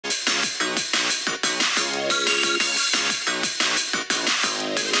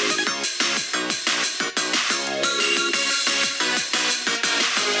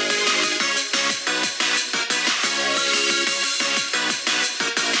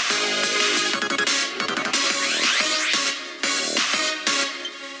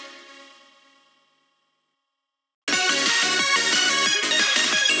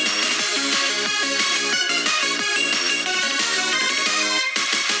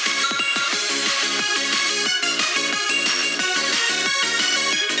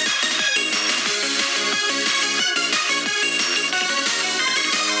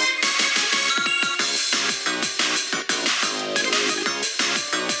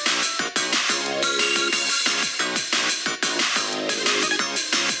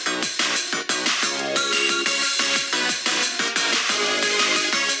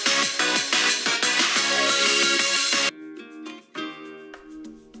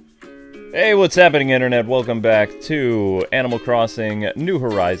Hey, what's happening, Internet? Welcome back to Animal Crossing New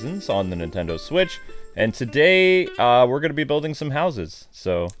Horizons on the Nintendo Switch. And today, we're going to be building some houses.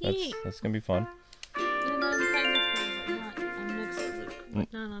 So, that's going to be fun. And I'm kind of I'm next to Luke,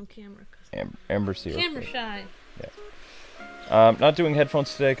 but not on camera. Amber's here. Camera shy. Yeah. Not doing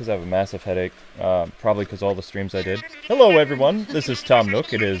headphones today because I have a massive headache. Probably because all the streams I did. Hello, everyone. This is Tom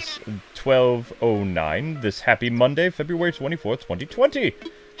Nook. It is 12:09 this happy Monday, February 24th, 2020.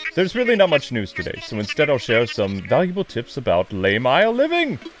 There's really not much news today, so instead I'll share some valuable tips about lame Isle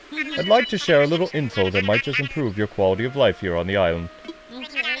living. I'd like to share a little info that might just improve your quality of life here on the island.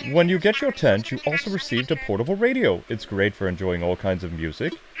 Okay. When you get your tent, you also received a portable radio. It's great for enjoying all kinds of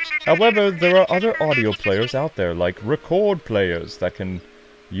music. However, there are other audio players out there, like record players, that can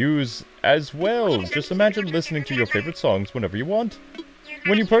use as well. Just imagine listening to your favorite songs whenever you want.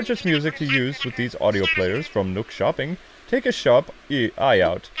 When you purchase music to use with these audio players from Nook Shopping, take a sharp eye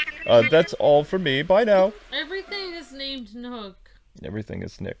out. That's all for me. Bye now. Everything is named Nook. Everything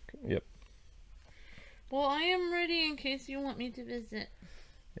is Nick. Yep. Well, I am ready in case you want me to visit.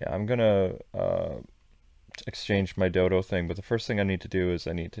 Yeah, I'm gonna exchange my dodo thing, but the first thing I need to do is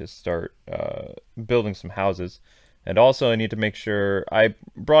I need to start building some houses. And also I need to make sure I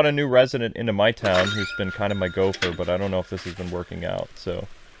brought a new resident into my town who's been kind of my gopher, but I don't know if this has been working out, so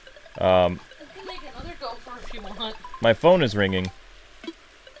I can make another gopher if you want. my phone is ringing.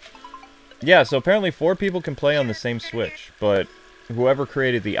 Yeah, so apparently 4 people can play on the same Switch, but whoever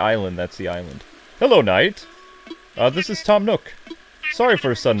created the island, that's the island. Hello, Knight. This is Tom Nook. Sorry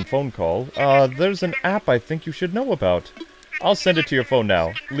for a sudden phone call. There's an app I think you should know about. I'll send it to your phone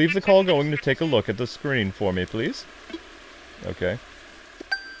now. Leave the call going to take a look at the screen for me, please. Okay.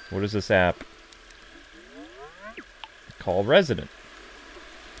 What is this app? Call Resident.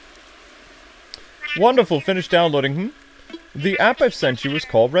 Wonderful, finished downloading. The app I've sent you is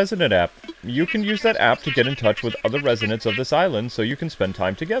called Resident App. You can use that app to get in touch with other residents of this island so you can spend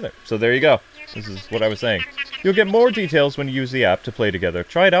time together. So there you go. This is what I was saying. You'll get more details when you use the app to play together.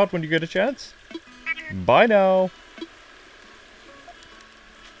 Try it out when you get a chance. Bye now.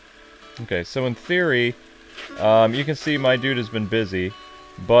 Okay, so in theory, you can see my dude has been busy,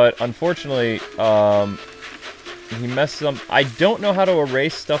 but unfortunately, he messed up. I don't know how to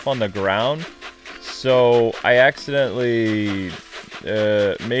erase stuff on the ground, so I accidentally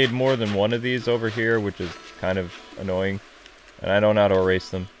made more than one of these over here, which is kind of annoying, and I don't know how to erase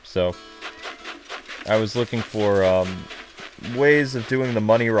them, so I was looking for ways of doing the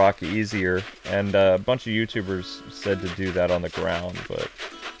money rock easier, and a bunch of YouTubers said to do that on the ground, but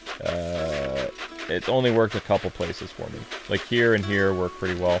it only worked a couple places for me. Like here and here work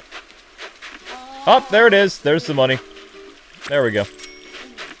pretty well. Oh, there it is. There's the money. There we go.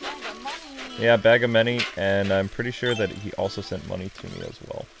 Yeah, bag of money, and I'm pretty sure that he also sent money to me as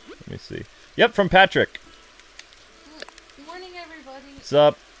well. Let me see. Yep, from Patrick. Good morning, everybody. What's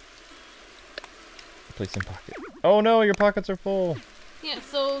up? Place in pocket. Oh no, your pockets are full. Yeah,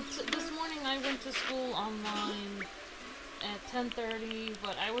 so this morning I went to school online at 10:30,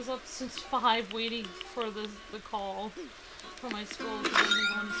 but I was up since 5 waiting for the call for my school because I've been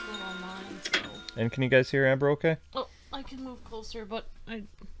going to school online, so... And can you guys hear Amber okay? Oh, I can move closer, but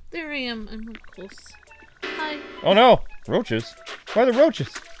there I am. I'm close. Hi. Oh no! Roaches. Why are there roaches?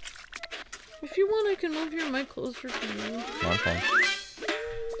 If you want, I can move your mic closer to you. No, I'm fine.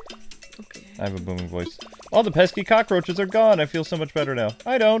 Okay. I have a booming voice. All the pesky cockroaches are gone. I feel so much better now.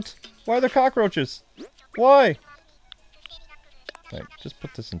 I don't. Why are there cockroaches? Why? Right, just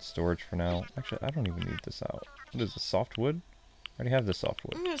put this in storage for now. Actually, I don't even need this out. What is this, softwood? I already have this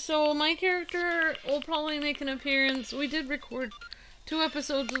softwood. So my character will probably make an appearance. We did record 2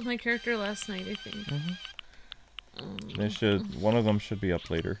 episodes with my character last night, I think. One of them should be up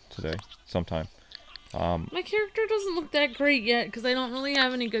later today, sometime. My character doesn't look that great yet because I don't really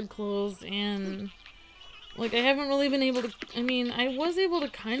have any good clothes, and like I haven't really been able to. I mean, I was able to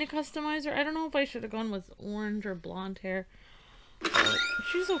kind of customize her. I don't know if I should have gone with orange or blonde hair. But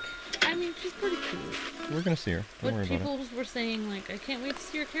she's okay. I mean, she's pretty cute. We're gonna see her. Don't worry about it. But people were saying, like, I can't wait to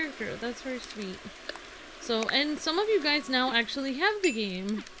see your character. That's very sweet. So, and some of you guys now actually have the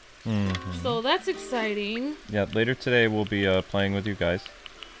game. So that's exciting. Yeah, later today we'll be playing with you guys.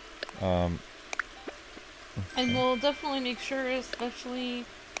 And we'll definitely make sure, especially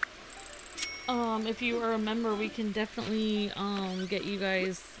if you are a member, we can definitely get you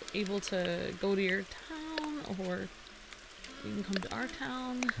guys able to go to your town, or you can come to our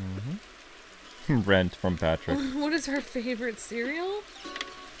town. Rent from Patrick. What is her favorite cereal?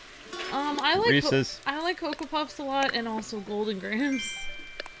 I like Reese's. I like Cocoa Puffs a lot, and also Golden Grahams.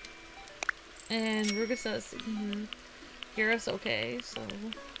 And Ruga says hear us okay, so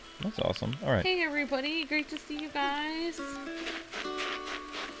That's awesome. All right. Hey everybody, great to see you guys.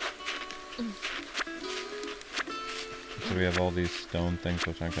 So we have all these stone things,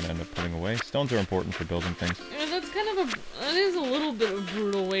 which I'm going to end up putting away. Stones are important for building things. Yeah, that's kind of that is a little bit of a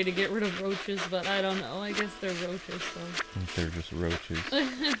brutal way to get rid of roaches, but I don't know. I guess they're roaches, so. They're just roaches.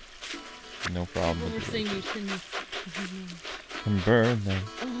 No problem. Well, we're saying you can burn them.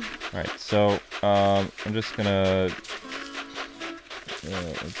 Alright, so, I'm just gonna...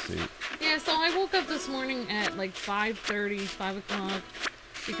 let's see. Yeah, so I woke up this morning at like 5:30, 5 o'clock.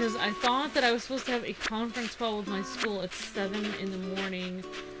 Because I thought that I was supposed to have a conference call with my school at 7 in the morning,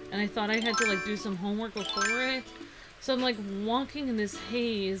 and I thought I had to like do some homework before it. So I'm like walking in this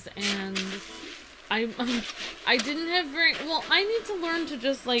haze, and I didn't have very well. I need to learn to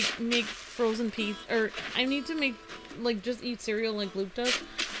just like make frozen pizza, or I need to make like just eat cereal like Luke does.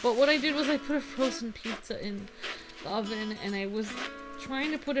 But what I did was I put a frozen pizza in the oven, and I was trying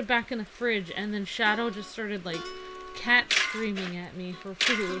to put it back in the fridge, and then Shadow just started like cat screaming at me for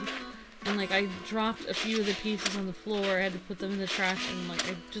food, and like I dropped a few of the pieces on the floor. I had to put them in the trash, and like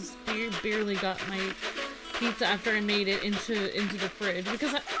I just barely got my pizza after I made it into the fridge,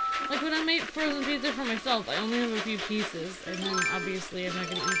 because like when I made frozen pizza for myself, I only have a few pieces, and then obviously I'm not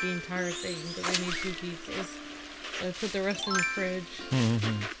gonna eat the entire thing because I need 2 pizzas, so I put the rest in the fridge.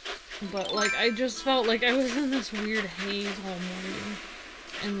 But like I just felt like I was in this weird haze all morning.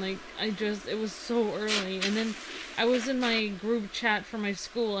 And like, it was so early, and then I was in my group chat for my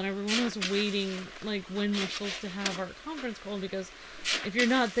school, and everyone was waiting, like, when we're supposed to have our conference call, because if you're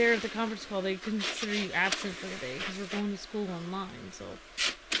not there at the conference call, they consider you absent for the day, because we're going to school online, so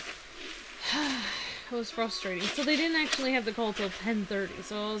it was frustrating. So they didn't actually have the call till 10:30,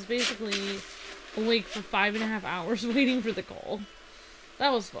 so I was basically awake for 5.5 hours waiting for the call.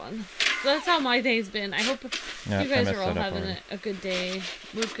 That was fun. So that's how my day's been. I hope you guys are all having a good day.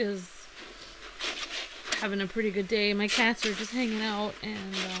 Luke is having a pretty good day. My cats are just hanging out,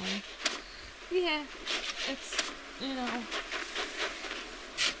 and yeah, it's, you know.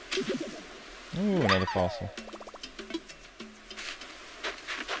 Ooh, another fossil.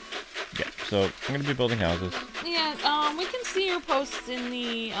 Yeah, so I'm gonna be building houses. Yeah, we can see your posts in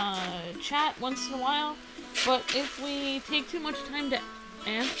the chat once in a while, but if we take too much time to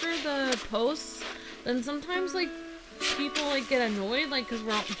answer the posts, then sometimes like people like get annoyed, like because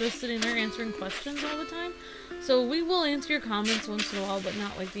we're all just sitting there answering questions all the time. So we will answer your comments once in a while, but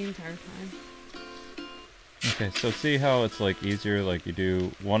not like the entire time. Okay, so see how it's like easier, like you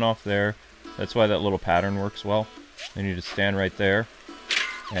do one off there. That's why that little pattern works well. Then you just stand right there,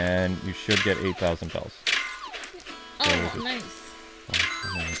 and you should get 8,000 bells. Oh, so nice.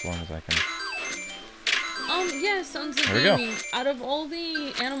 As long as I can. Yeah, Sons of Gaming, out of all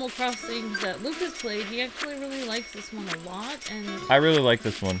the Animal Crossings that Luke has played, he actually really likes this one a lot, and... I really like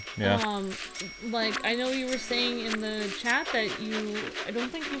this one, yeah. Like, I know you were saying in the chat that I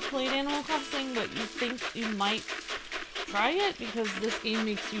don't think you've played Animal Crossing, but you think you might try it, because this game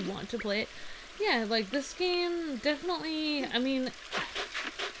makes you want to play it. Yeah, like, this game definitely, I mean,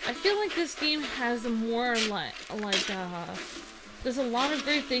 I feel like this game has a more, there's a lot of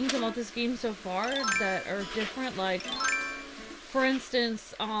great things about this game so far that are different. Like, for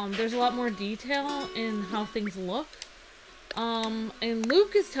instance, there's a lot more detail in how things look. And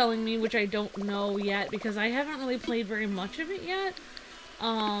Luke is telling me, which I don't know yet because I haven't really played very much of it yet.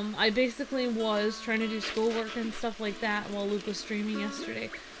 I basically was trying to do schoolwork and stuff like that while Luke was streaming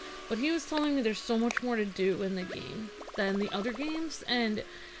yesterday. But he was telling me there's so much more to do in the game than the other games, and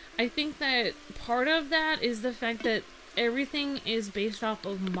I think that part of that is the fact that everything is based off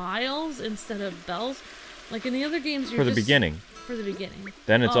of miles instead of bells. Like in the other games, For the beginning.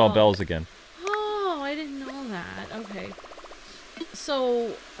 Then it's all bells again. Oh, I didn't know that. Okay.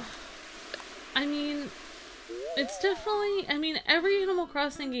 So, I mean, it's definitely, I mean, every Animal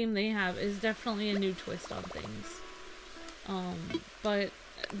Crossing game they have is definitely a new twist on things. But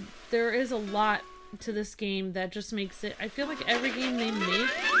there is a lot to this game that just makes it, I feel like every game they make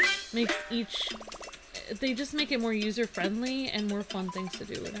makes they just make it more user-friendly and more fun things to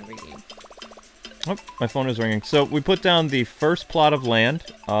do in every game. Oh, my phone is ringing. So we put down the first plot of land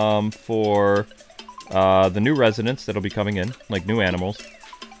for the new residents that'll be coming in, like new animals.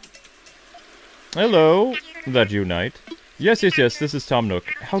 Hello, that you, Knight? Yes, this is Tom Nook.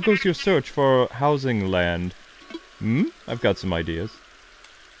 How goes your search for housing land? I've got some ideas.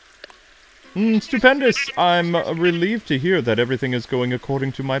 Stupendous! I'm relieved to hear that everything is going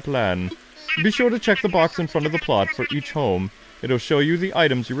according to my plan. Be sure to check the box in front of the plot for each home. It'll show you the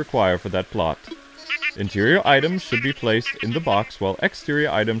items you require for that plot. Interior items should be placed in the box, while exterior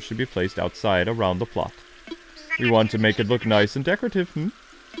items should be placed outside around the plot. We want to make it look nice and decorative,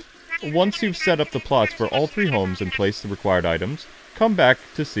 Once you've set up the plots for all 3 homes and placed the required items, come back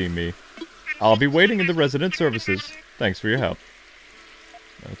to see me. I'll be waiting in the resident services. Thanks for your help.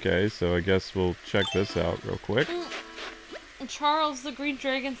 Okay, so I guess we'll check this out real quick. Charles, the Green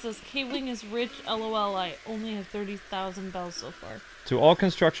Dragon, says, Kwing is rich, lol, I only have 30,000 bells so far. To all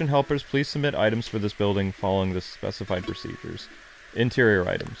construction helpers, please submit items for this building following the specified procedures. Interior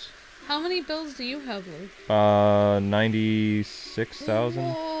items. How many bells do you have, Luke? 96,000.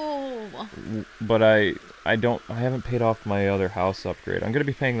 Whoa! But I haven't paid off my other house upgrade. I'm gonna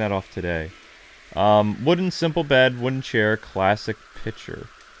be paying that off today. Wooden simple bed, wooden chair, classic pitcher.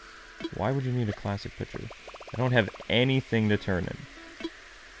 Why would you need a classic pitcher? I don't have anything to turn in.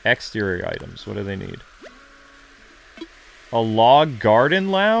 Exterior items, what do they need? A log garden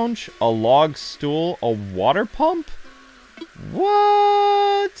lounge? A log stool? A water pump?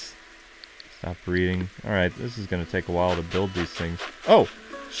 What? Stop reading. Alright, this is gonna take a while to build these things. Oh!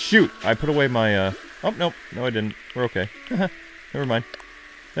 Shoot! I put away my, Oh, nope. No, I didn't. We're okay. Never mind.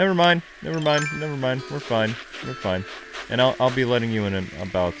 Never mind. Never mind. Never mind. We're fine. We're fine. And I'll be letting you in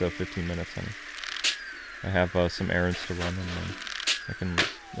about 15 minutes, honey. I have some errands to run, and then I can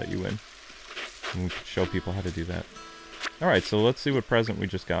let you in. And we can show people how to do that. Alright, so let's see what present we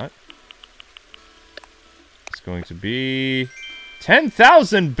just got. It's going to be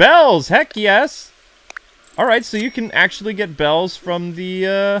 10,000 bells! Heck yes! Alright, so you can actually get bells from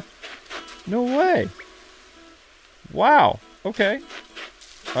the, no way. Wow. Okay.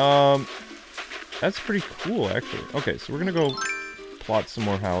 That's pretty cool, actually. Okay, so we're gonna go plot some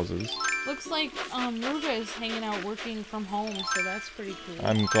more houses. Looks like, Ruga is hanging out working from home, so that's pretty cool.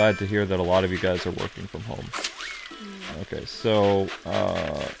 I'm glad to hear that a lot of you guys are working from home. Okay, so,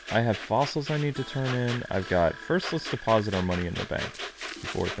 I have fossils I need to turn in. I've got... First, let's deposit our money in the bank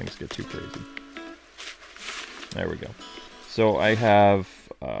before things get too crazy. There we go. So, I have,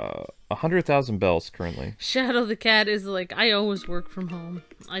 100,000 bells currently. Shadow the cat is like, I always work from home.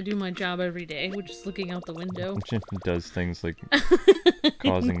 I do my job every day, which is looking out the window. It does things like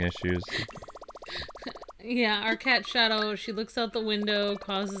causing issues. Yeah, our cat Shadow, she looks out the window,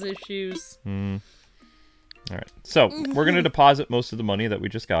 causes issues. Alright, so we're going to deposit most of the money that we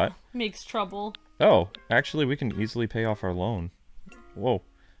just got. Makes trouble. Oh, actually we can easily pay off our loan. Whoa.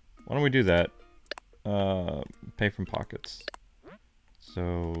 Why don't we do that? Pay from pockets.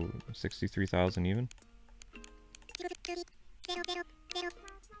 So, 63,000 even?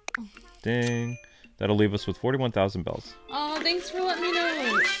 Ding. That'll leave us with 41,000 bells. Oh, thanks for letting me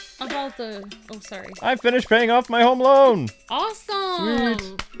know about the... Oh, sorry. I finished paying off my home loan! Awesome!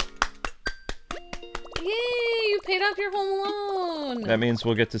 Sweet. Yay, you paid off your home loan! That means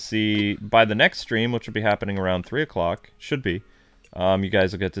we'll get to see, by the next stream, which will be happening around 3 o'clock, should be, you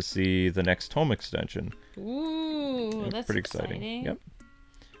guys will get to see the next home extension. Ooh, that's pretty exciting. Yep.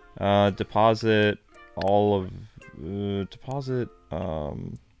 Deposit all of... deposit,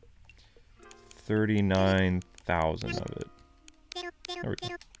 39,000 of it. There we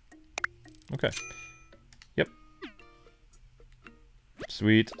go. Okay. Yep.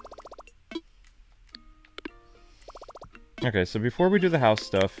 Sweet. Okay, so before we do the house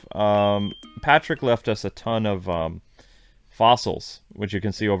stuff, Patrick left us a ton of fossils, which you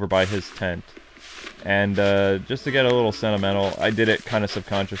can see over by his tent. And just to get a little sentimental, I did it kind of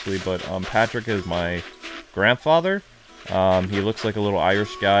subconsciously, but Patrick is my grandfather. He looks like a little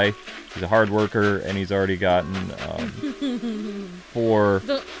Irish guy. He's a hard worker, and he's already gotten four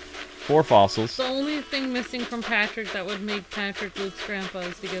fossils. The only thing missing from Patrick that would make Patrick Luke's grandpa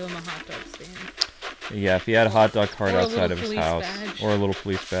is to give him a hot dog stand. Yeah, if he had a hot dog cart outside of his house. Badge. Or a little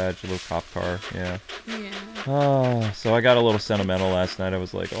police badge, a little cop car, yeah. Yeah. So I got a little sentimental last night. I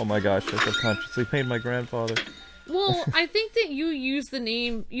was like, oh my gosh, I subconsciously made my grandfather. Well, I think that you use the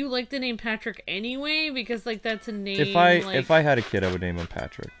name, you like the name Patrick anyway, because, like, that's a name, if I had a kid, I would name him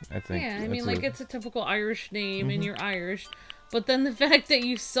Patrick, I think. Yeah, I mean, like, it's a typical Irish name, and you're Irish. But then the fact that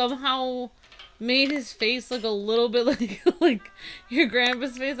you somehow made his face look a little bit like your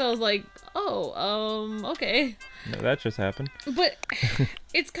grandpa's face, I was like, oh, okay. No, that just happened. But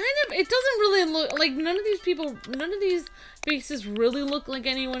it's kind of, it doesn't really look, like, none of these faces really look like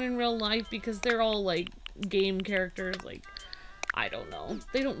anyone in real life, because they're all, like, game characters, like, I don't know.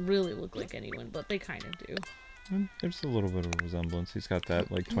 They don't really look like anyone, but they kind of do. There's a little bit of resemblance. He's got that,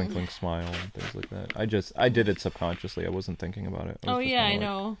 like, twinkling smile and things like that. I did it subconsciously. I wasn't thinking about it. Oh, yeah, I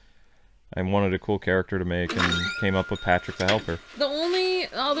know. I wanted a cool character to make and came up with Patrick the Helper. The only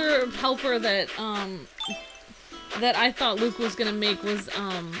other helper that I thought Luke was gonna make was,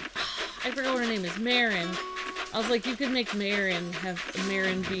 I forgot what her name is, Marin. I was like, you could make Marin, have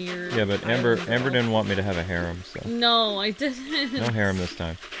Marin be your... Yeah, but Amber didn't want me to have a harem, so... No, I didn't. No harem this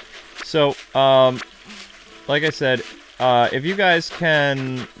time. So, like I said, if you guys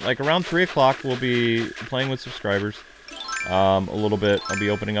can, like around 3 o'clock, we'll be playing with subscribers. A little bit. I'll be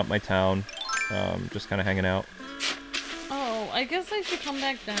opening up my town. Just kind of hanging out. Oh, I guess I should come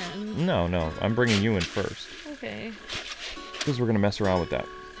back then. No, no. I'm bringing you in first. Okay. Because we're going to mess around with that.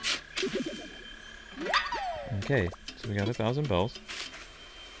 Okay. So we got 1,000 bells.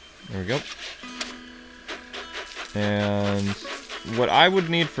 There we go. And what I would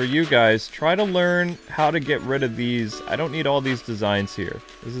need for you guys, try to learn how to get rid of these. I don't need all these designs here.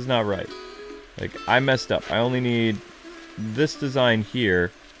 This is not right. Like, I messed up. I only need this design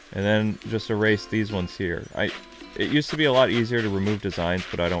here, and then just erase these ones here. It used to be a lot easier to remove designs,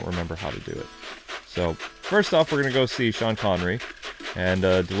 but I don't remember how to do it. So, first off, we're going to go see Sean Connery and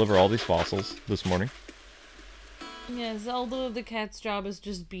deliver all these fossils this morning. Yeah, Zelda the cat's job is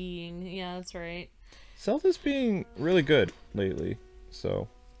just being. Yeah, that's right. Zelda's being really good lately, so...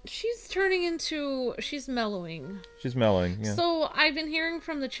 She's turning into... She's mellowing. She's mellowing, yeah. So, I've been hearing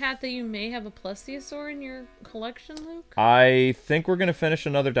from the chat that you may have a plesiosaur in your collection, Luke? I think we're going to finish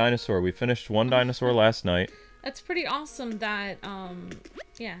another dinosaur. We finished one dinosaur last night. That's pretty awesome that,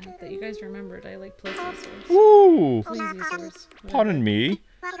 yeah, that you guys remembered. I like plesiosaurs. Woo! Plesiosaurs. Pardon me.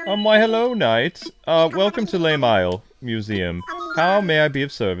 Why hello, knight. Welcome to Lame Isle Museum. How may I be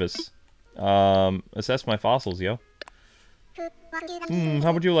of service? Assess my fossils, yo.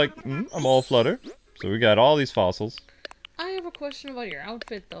 How would you like... I'm all flutter. So we got all these fossils. I have a question about your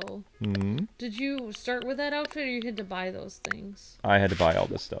outfit, though. Did you start with that outfit, or you had to buy those things? I had to buy all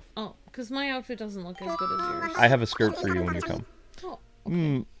this stuff. Oh, because my outfit doesn't look as good as yours. I have a skirt for you when you come. Oh,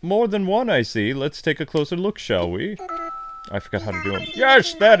 okay. More than one, I see. Let's take a closer look, shall we? I forgot how to do them.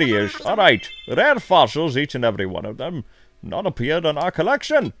 Yes, there he is. All right. Rare fossils, each and every one of them. Not appeared in our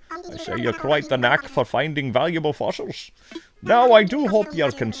collection. I say you're quite the knack for finding valuable fossils. Now, I do hope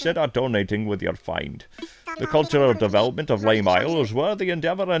you'll consider donating with your find. The cultural development of Lame Isle is worthy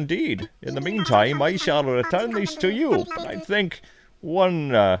endeavor indeed. In the meantime, I shall return these to you. But I think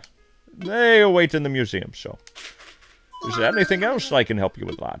they await in the museum, so... Is there anything else I can help you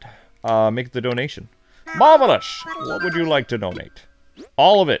with, lad? Make the donation. Marvelous! What would you like to donate?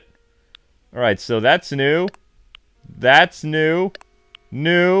 All of it. Alright, so that's new. That's new.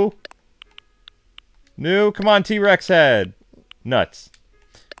 New. New. Come on, T-Rex head. Nuts.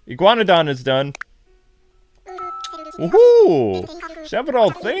 Iguanodon is done. Woohoo!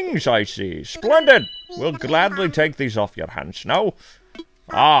 Several things I see. Splendid! We'll gladly take these off your hands now.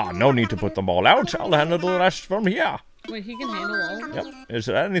 Ah, no need to put them all out. I'll handle the rest from here. Wait, he can handle all of them? Yep. Is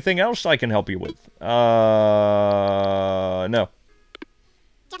there anything else I can help you with? No.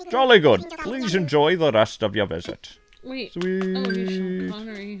 Jolly good. Please enjoy the rest of your visit. Wait. Sweet. Oh, he's Sean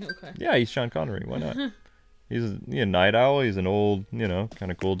Connery. Okay. Yeah, he's Sean Connery. Why not? He's a night owl. He's an old,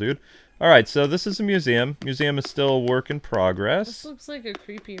 kind of cool dude. Alright, so this is a museum. Museum is still a work in progress. This looks like a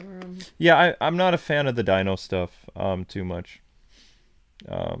creepy room. Yeah, I'm not a fan of the dino stuff too much.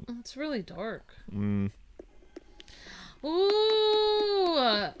 It's really dark.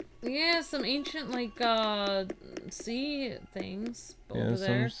 Ooh! Yeah, some ancient, like, sea things over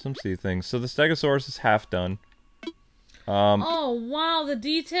there. Some sea things. So the Stegosaurus is half done. Oh, wow, the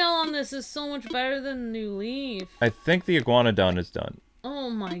detail on this is so much better than the new leaf. I think the Iguanodon is done. Oh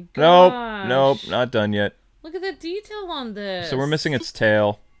my gosh. Nope, not done yet. Look at the detail on this. So we're missing its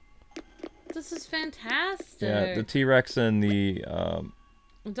tail. This is fantastic. Yeah, the T-Rex and the,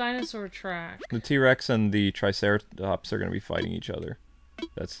 dinosaur track. The T-Rex and the Triceratops are going to be fighting each other.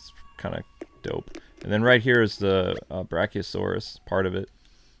 That's kind of dope. And then right here is the Brachiosaurus, part of it.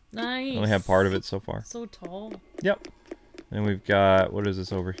 Nice. I only have part of it so far. So tall. Yep. And we've got, what is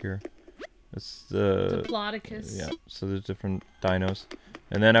this over here? It's the... Diplodocus. Yeah, so there's different dinos.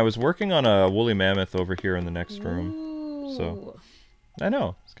 And then I was working on a woolly mammoth over here in the next room. Ooh. So, I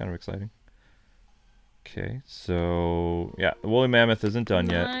know. It's kind of exciting. Okay, so... Yeah, the woolly mammoth isn't done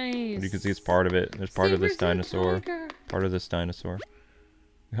yet. But you can see it's part of it. There's part of this dinosaur. Part of this dinosaur.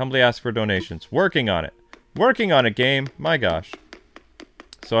 We humbly ask for donations. Working on it. Working on it, game. My gosh.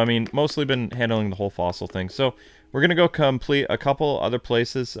 So, I mean, mostly been handling the whole fossil thing. So, we're going to go complete a couple other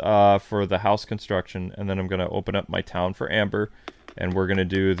places for the house construction. And then I'm going to open up my town for Amber. And we're going to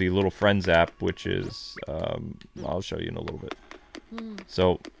do the Little Friends app, which is... I'll show you in a little bit.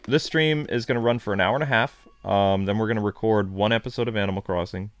 So, this stream is going to run for an hour and a half. Then we're going to record one episode of Animal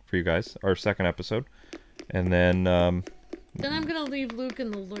Crossing for you guys. Our second episode. And then... then I'm going to leave Luke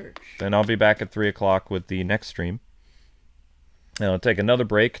in the lurch. Then I'll be back at 3 o'clock with the next stream. And I'll take another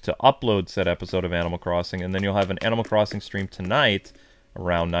break to upload said episode of Animal Crossing. And then you'll have an Animal Crossing stream tonight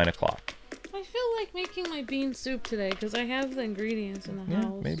around 9 o'clock. I feel like making my bean soup today because I have the ingredients in the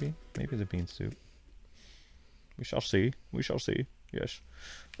house. Maybe the bean soup. We shall see. We shall see. Yes.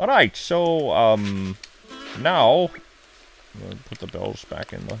 All right. So now we'll put the bells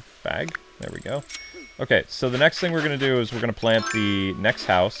back in the bag. There we go. Okay. So the next thing we're gonna do is we're gonna plant the next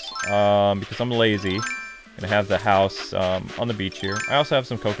house because I'm lazy. I'm gonna have the house on the beach here. I also have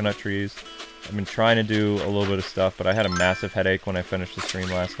some coconut trees. I've been trying to do a little bit of stuff, but I had a massive headache when I finished the stream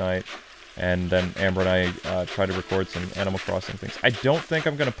last night. And then Amber and I tried to record some Animal Crossing things. I don't think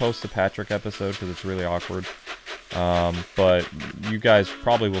I'm going to post the Patrick episode because it's really awkward. But you guys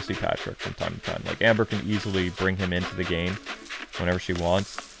probably will see Patrick from time to time. Like, Amber can easily bring him into the game whenever she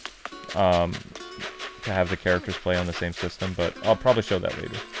wants to have the characters play on the same system. But I'll probably show that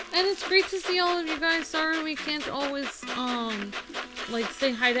later. And it's great to see all of you guys. Sorry we can't always, like,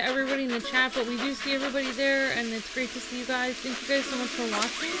 say hi to everybody in the chat, but we do see everybody there, and it's great to see you guys. Thank you guys so much for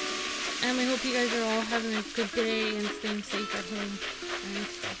watching, and we hope you guys are all having a good day and staying safe at home and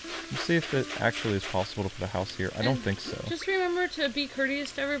stuff. Let's see if it actually is possible to put a house here. I don't think so. Just remember to be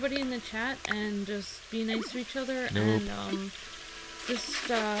courteous to everybody in the chat, and just be nice to each other, Nope. and, just,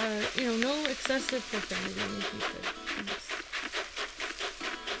 you know, no excessive profanity if you could. Thanks.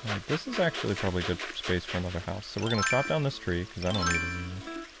 Alright, this is actually probably good space for another house. So we're going to chop down this tree, because I don't need it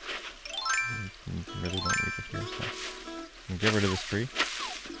anymore. I really don't need it here, so... I'm get rid of this tree.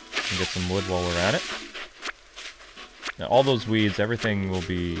 And get some wood while we're at it. Now, all those weeds, everything will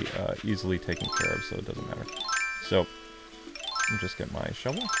be easily taken care of, so it doesn't matter. So, I'll just get my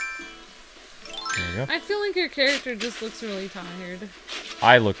shovel. There we go. I feel like your character just looks really tired.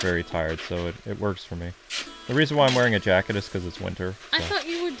 I look very tired, so it works for me. The reason why I'm wearing a jacket is because it's winter. So. I thought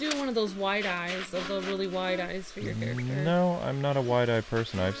you would do one of those wide eyes, of the really wide eyes for your character. No, I'm not a wide-eyed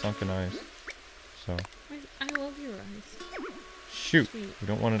person. I have sunken eyes. So. I love your eyes. Shoot. Sweet. We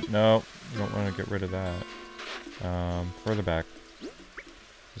don't want to... No, we don't want to get rid of that. Further back.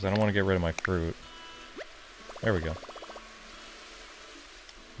 Because I don't want to get rid of my fruit. There we go.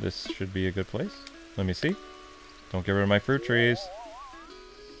 This should be a good place. Let me see. Don't get rid of my fruit trees.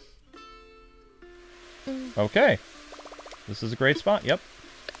 Okay. This is a great spot. Yep.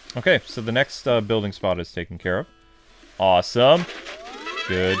 Okay, so the next building spot is taken care of. Awesome.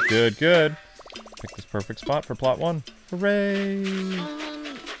 Good, good, good. Pick this perfect spot for plot 1. Hooray!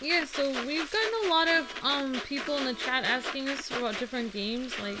 Yeah, so we've gotten a lot of people in the chat asking us about different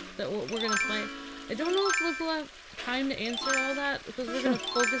games, like what we're gonna play. I don't know if we'll have time to answer all that because we're gonna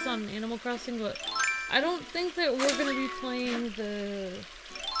focus on Animal Crossing, but I don't think that we're gonna be playing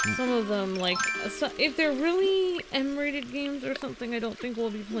some of them, like, if they're really M-rated games or something, I don't think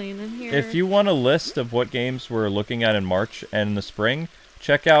we'll be playing in here. If you want a list of what games we're looking at in March and in the spring,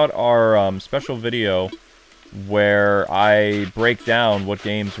 check out our special video where I break down what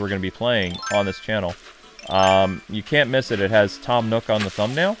games we're going to be playing on this channel. You can't miss it. It has Tom Nook on the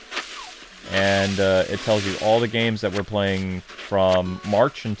thumbnail, and it tells you all the games that we're playing from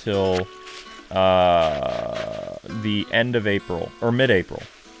March until the end of April, or mid-April.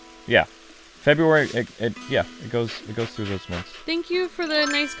 Yeah. February, it goes through those months. Thank you for the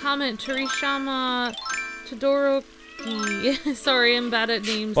nice comment, Terishama Todoroki. Sorry, I'm bad at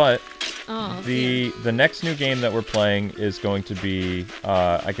names. But the next new game that we're playing is going to be,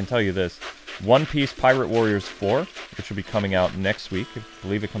 I can tell you this, One Piece Pirate Warriors 4, which will be coming out next week. I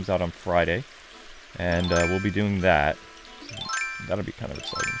believe it comes out on Friday. And we'll be doing that. That'll be kind of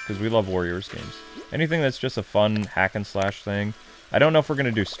exciting, because we love Warriors games. Anything that's just a fun hack and slash thing. I don't know if we're going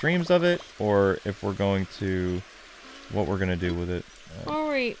to do streams of it, or if we're going to... what we're going to do with it.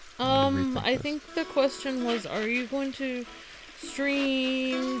 Alright, I think the question was, are you going to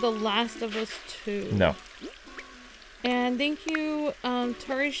stream The Last of Us 2? No. And thank you,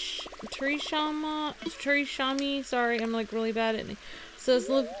 Terishami, sorry, I'm like really bad at it. Says,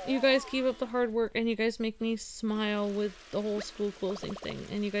 look, you guys keep up the hard work, and you guys make me smile with the whole school closing thing,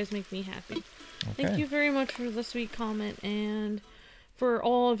 and you guys make me happy. Okay. Thank you very much for the sweet comment, and for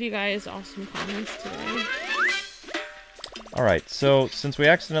all of you guys' awesome comments today. Alright, so since we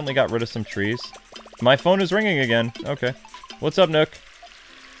accidentally got rid of some trees, my phone is ringing again. Okay. What's up, Nook?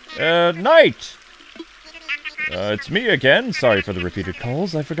 Knight! It's me again. Sorry for the repeated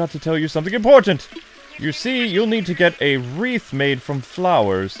calls. I forgot to tell you something important. You see, you'll need to get a wreath made from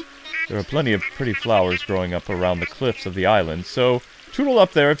flowers. There are plenty of pretty flowers growing up around the cliffs of the island, so tootle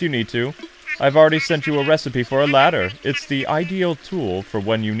up there if you need to. I've already sent you a recipe for a ladder. It's the ideal tool for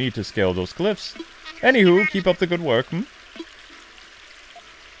when you need to scale those cliffs. Anywho, keep up the good work,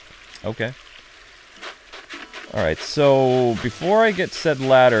 Okay. Alright, so before I get said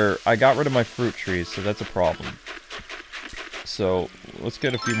ladder, I got rid of my fruit trees, so that's a problem. So, let's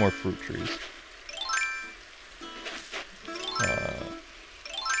get a few more fruit trees.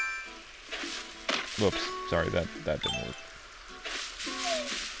 Whoops. Sorry, that didn't work.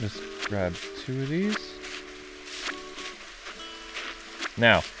 Just grab 2 of these.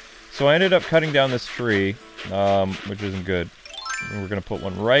 Now, so I ended up cutting down this tree, which isn't good. And we're going to put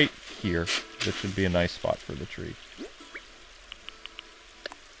one right here. This should be a nice spot for the tree.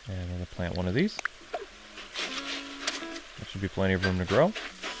 And I'm going to plant one of these. That should be plenty of room to grow.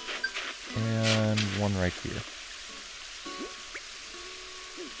 And one right here.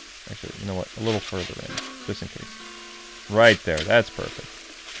 Actually, you know what? A little further in, just in case. Right there. That's perfect.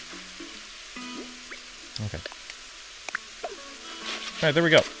 Okay. Alright, there we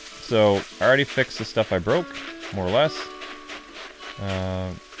go. So, I already fixed the stuff I broke, more or less.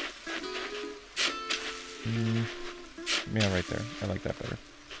 Yeah, right there. I like that better.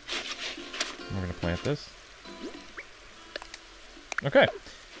 And we're going to plant this. Okay.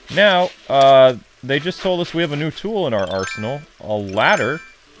 Now, they just told us we have a new tool in our arsenal. A ladder,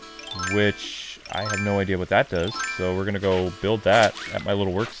 which I have no idea what that does. So we're going to go build that at my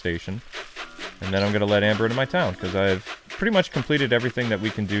little workstation. And then I'm going to let Amber into my town, because I've pretty much completed everything that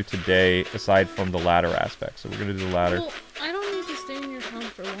we can do today, aside from the ladder aspect. So we're going to do the ladder. Well, I don't need to stay in your town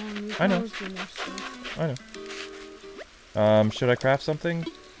for long. You I can know. always do more stuff. I know. Should I craft something?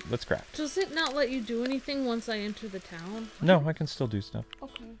 Let's craft. Does it not let you do anything once I enter the town? No, I can still do stuff.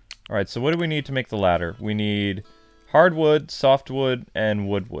 Okay. Alright, so what do we need to make the ladder? We need hardwood, softwood, and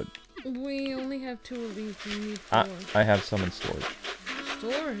wood. We only have 2 of these. We need 4. I have some in storage.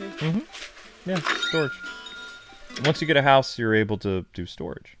 Storage? Mm-hmm. Yeah, storage. Once you get a house, you're able to do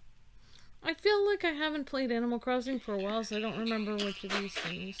storage. I feel like I haven't played Animal Crossing for a while, so I don't remember which of these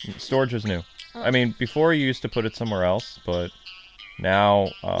things. Storage is new. Oh. I mean, before you used to put it somewhere else, but now,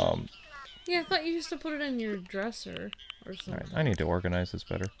 Yeah, I thought you used to put it in your dresser or something. Alright, I need to organize this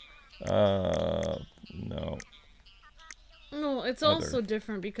better. No. No, it's also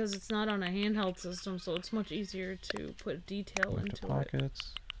different because it's not on a handheld system, so it's much easier to put detail Move into to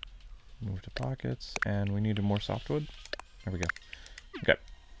pockets. Move to pockets. And we needed more softwood. There we go. Okay.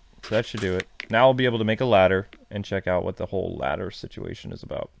 So that should do it. Now I'll be able to make a ladder and check out what the whole ladder situation is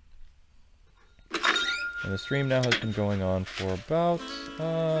about. And the stream now has been going on for about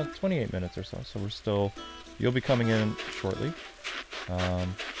 28 minutes or so. So we're still... You'll be coming in shortly. But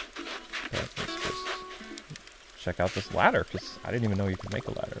let's just check out this ladder, because I didn't even know you could make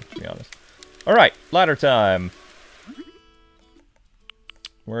a ladder, to be honest. Alright, ladder time!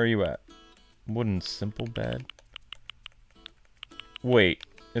 Where are you at? Wooden simple bed? Wait,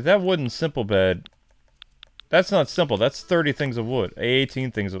 if that wooden simple bed... That's not simple, that's 30 things of wood. 18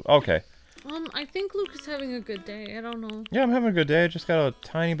 things of... Okay. I think Luke is having a good day, I don't know. Yeah, I'm having a good day, I just got a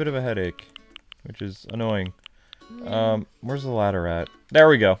tiny bit of a headache. Which is annoying. Where's the ladder at? There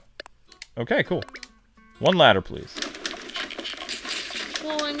we go. Okay, cool. 1 ladder, please.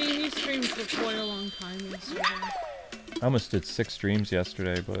 Well, I mean, you streamed for quite a long time yesterday. I almost did 6 streams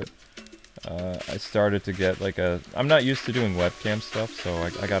yesterday, but I started to get like a... I'm not used to doing webcam stuff, so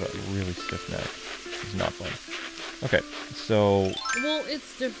I got a really stiff neck. It's not fun. Okay, so... Well,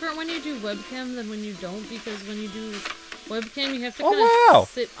 it's different when you do webcam than when you don't, because when you do webcam, you have to kind of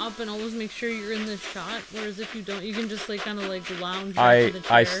sit up and always make sure you're in the shot, whereas if you don't, you can just like kind of like lounge into the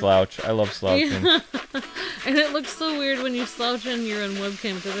chair. I slouch. I love slouching. Yeah. And it looks so weird when you slouch and you're in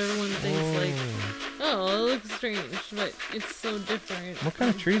webcam, because everyone thinks like, oh, it looks strange, but it's so different. What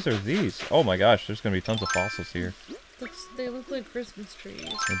kind of trees are these? Oh my gosh, there's gonna be tons of fossils here. They look like Christmas trees.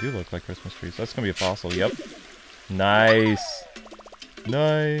 They do look like Christmas trees. That's gonna be a fossil, yep. Nice.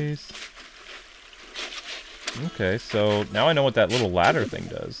 Nice. Okay, so now I know what that little ladder thing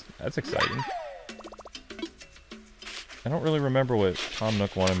does. That's exciting. I don't really remember what Tom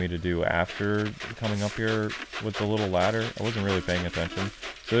Nook wanted me to do after coming up here with the little ladder. I wasn't really paying attention.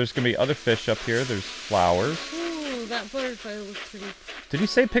 So there's going to be other fish up here. There's flowers. Ooh, that butterfly looks pretty... Did you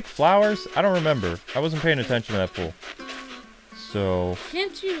say pick flowers? I don't remember. I wasn't paying attention to that pool. So...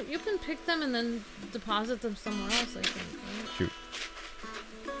 Can't you... You can pick them and then deposit them somewhere else, I think, right? Shoot.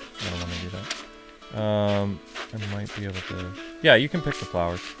 I don't want to do that. I might be able to... Yeah, you can pick the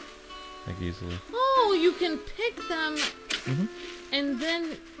flowers. Like, easily. Oh, you can pick them, and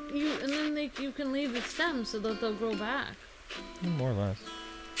then you can leave the stems so that they'll grow back. More or less.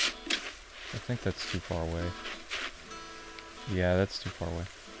 I think that's too far away. Yeah, that's too far away.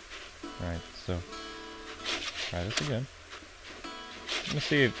 Alright, so... Try this again. Let me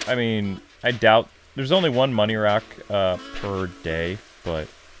see if... I mean, I doubt... There's only 1 money rock per day, but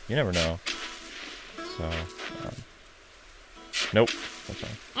you never know. So, nope. That's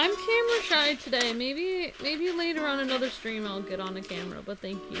fine. I'm camera shy today. Maybe later on another stream I'll get on a camera, but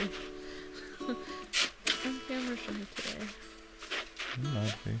thank you. I'm camera shy today. You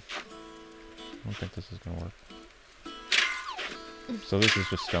might be. I don't think this is gonna work. So this is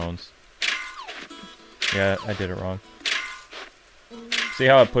just stones. Yeah, I did it wrong. See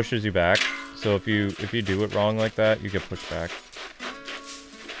how it pushes you back? So if you do it wrong like that, you get pushed back.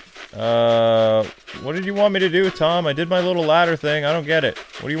 What did you want me to do, Tom? I did my little ladder thing. I don't get it.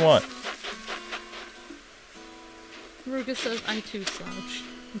 What do you want? Ruga says I too slouch.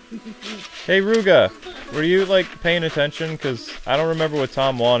 Hey, Ruga! Were you, like, paying attention? Because I don't remember what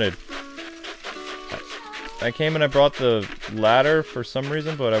Tom wanted. I came and I brought the ladder for some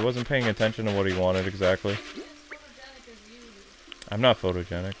reason, but I wasn't paying attention to what he wanted exactly. I'm not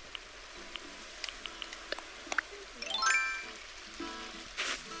photogenic.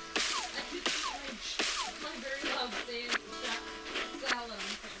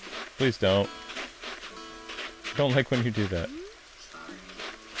 Please don't. Don't like when you do that.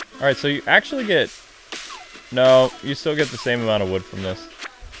 Alright, so you actually get... No, you still get the same amount of wood from this.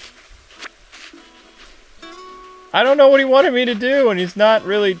 I don't know what he wanted me to do, and he's not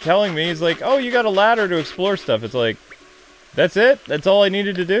really telling me. He's like, oh, you got a ladder to explore stuff. It's like, that's it? That's all I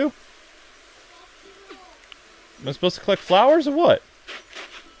needed to do? Am I supposed to collect flowers or what?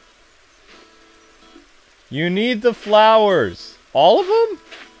 You need the flowers. All of them?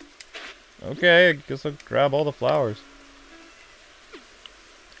 Okay, I guess I'll grab all the flowers.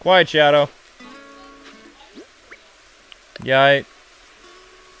 Quiet, Shadow. Yeah,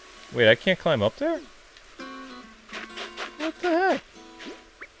 Wait, I can't climb up there? What the heck?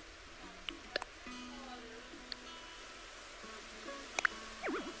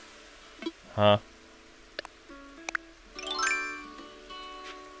 Huh?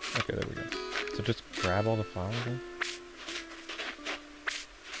 Okay, there we go. So just grab all the flowers then?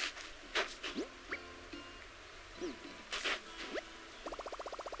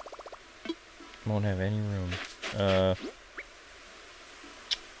 Won't have any room.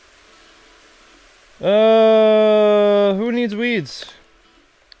 Who needs weeds?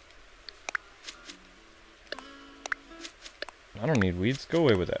 I don't need weeds. Go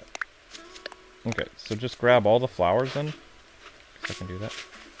away with that. Okay, so just grab all the flowers then. Guess I can do that.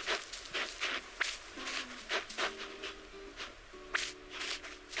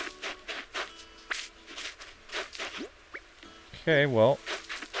 Okay, well.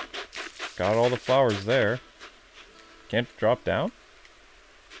 Got all the flowers there. Can't drop down?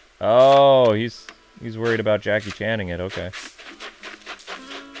 Oh, he's worried about Jackie Channing it. Okay.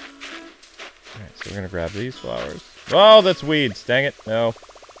 Alright, so we're gonna grab these flowers. Oh, that's weeds. Dang it. No.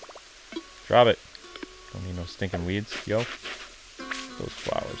 Drop it. Don't need no stinking weeds. Yo. Those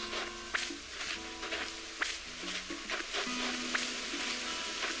flowers.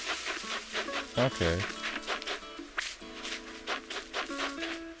 Okay.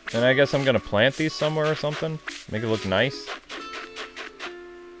 And I guess I'm gonna plant these somewhere or something. Make it look nice.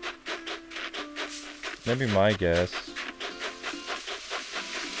 That'd be my guess.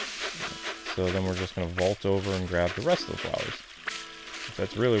 So then we're just gonna vault over and grab the rest of the flowers. If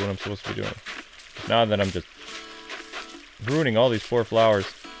that's really what I'm supposed to be doing. Now that I'm just ruining all these poor flowers.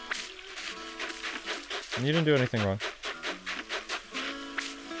 And you didn't do anything wrong.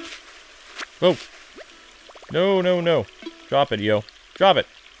 Oh! No, no, no. Drop it, yo. Drop it!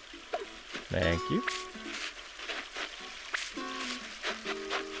 Thank you.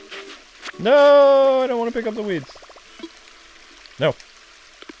 No! I don't want to pick up the weeds. No.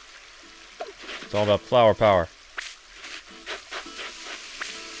 It's all about flower power.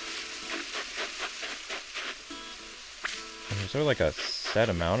 Is there like a set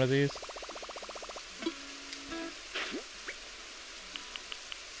amount of these?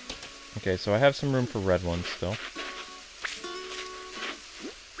 Okay, so I have some room for red ones still.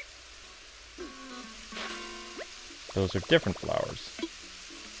 Those are different flowers.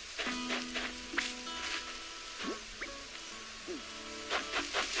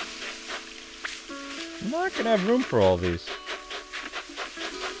 I'm not gonna have room for all these.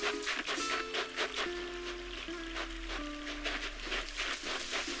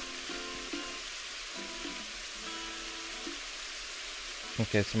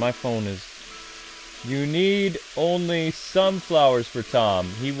 Okay, so my phone is... You need only some flowers for Tom.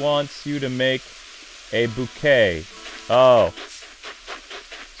 He wants you to make a bouquet. Oh.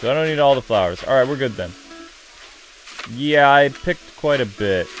 So I don't need all the flowers. Alright, we're good then. Yeah, I picked quite a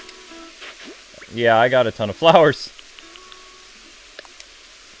bit. Yeah, I got a ton of flowers.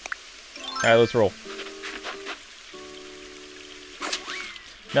 Alright, let's roll.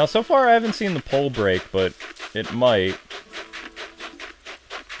 Now, so far I haven't seen the pole break, but it might.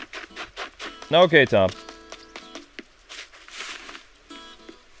 Okay, Tom.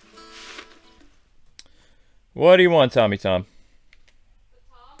 What do you want, Tommy Tom?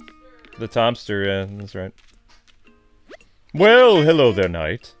 The Tomster, yeah, that's right. Well, hello there,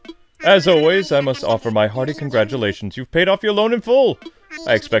 Knight. As always, I must offer my hearty congratulations. You've paid off your loan in full.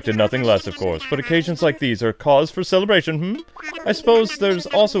 I expected nothing less, of course, but occasions like these are cause for celebration, I suppose there's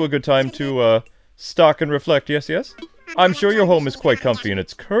also a good time to, stock and reflect, yes? I'm sure your home is quite comfy in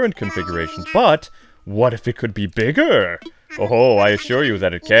its current configuration, but what if it could be bigger? Oh, I assure you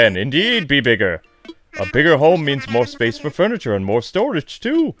that it can indeed be bigger. A bigger home means more space for furniture and more storage,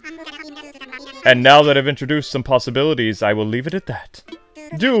 too. And now that I've introduced some possibilities, I will leave it at that.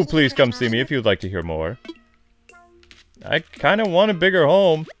 Do please come see me if you'd like to hear more. I kind of want a bigger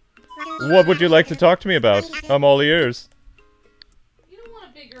home. What would you like to talk to me about? I'm all ears. You don't want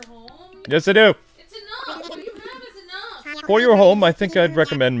a bigger home. Yes, I do. It's enough. What you have is enough. For your home, I think I'd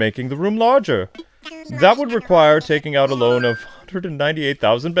recommend making the room larger. That would require taking out a loan of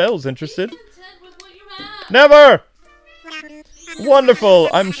 198,000 bells. Interested? Be content with what you have. Never! Wonderful!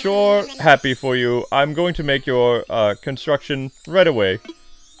 I'm sure happy for you. I'm going to make your construction right away.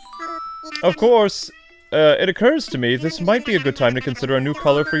 Of course, it occurs to me this might be a good time to consider a new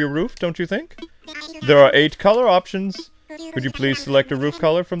color for your roof, don't you think? There are 8 color options. Could you please select a roof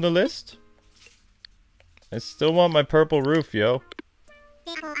color from the list? I still want my purple roof, yo.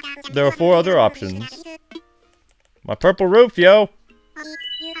 There are 4 other options. My purple roof, yo!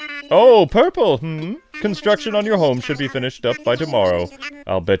 Oh, purple! Construction on your home should be finished up by tomorrow.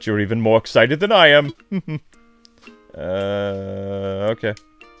 I'll bet you're even more excited than I am. Okay.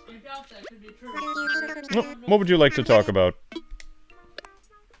 I doubt that could be true. What would you like to talk about?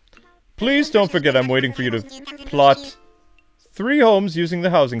 Please don't forget I'm waiting for you to plot 3 homes using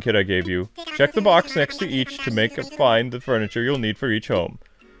the housing kit I gave you. Check the box next to each to find the furniture you'll need for each home.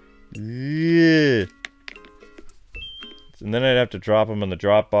 Yeah. And then I'd have to drop them in the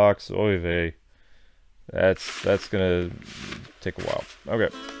drop box. Oy vey. That's gonna take a while.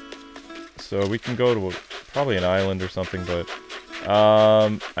 Okay. So we can go to probably an island or something, but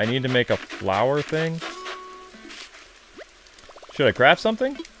I need to make a flower thing. Should I craft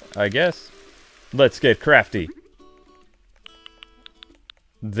something? I guess. Let's get crafty.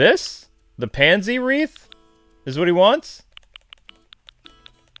 This? The pansy wreath? Is what he wants?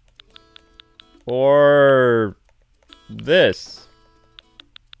 Or this?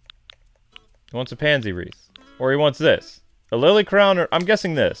 He wants a pansy wreath. Or he wants this. A lily crown, or I'm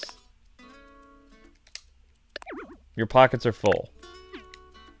guessing this. Your pockets are full.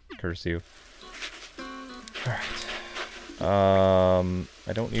 Curse you. Alright.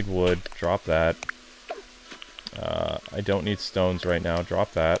 I don't need wood. Drop that. I don't need stones right now.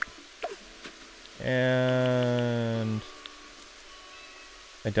 Drop that. And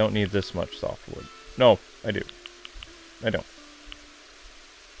I don't need this much softwood. No, I do. I don't.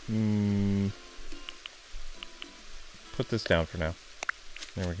 Put this down for now.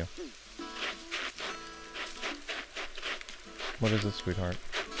 There we go. What is it, sweetheart?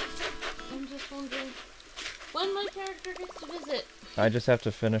 I'm just wondering when my character gets to visit. I just have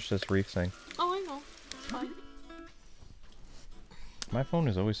to finish this reef thing. Oh, I know. It's fine. My phone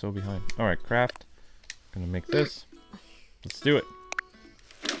is always so behind. Alright, craft. Gonna make this. Let's do it.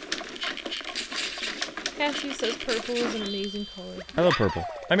 Cassie says purple is an amazing color. I love purple.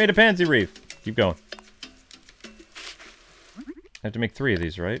 I made a pansy wreath. Keep going. I have to make 3 of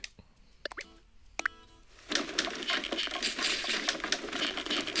these, right?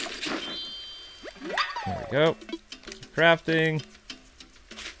 There we go. Keep crafting.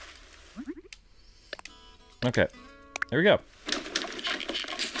 Okay. There we go.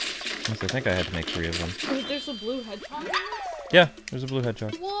 I think I had to make 3 of them. Wait, there's a blue hedgehog in this? Yeah, there's a blue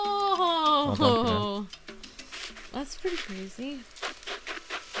hedgehog. Whoa! That's pretty crazy.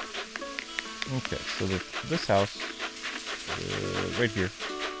 Okay, so this house, right here.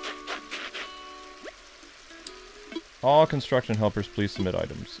 All construction helpers, please submit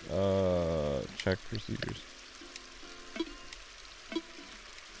items. Check procedures.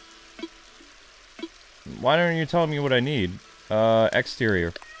 Why aren't you telling me what I need?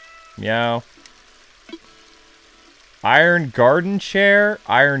 Exterior. Meow. Iron garden chair,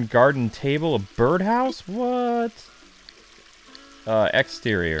 iron garden table, a birdhouse? What?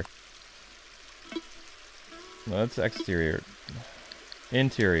 Exterior. No, that's exterior.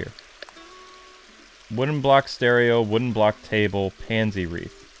 Interior. Wooden block stereo, wooden block table, pansy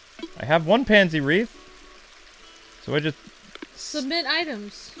wreath. I have 1 pansy wreath. So I just... Submit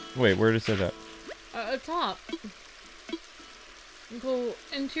items. Wait, where did it say that? Top. Go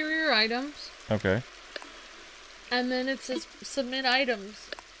interior items. Okay. And then it says submit items.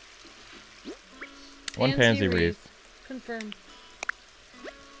 1 pansy wreath. Confirm.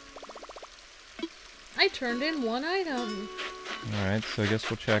 I turned in 1 item. Alright, so I guess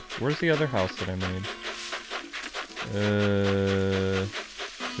we'll check. Where's the other house that I made?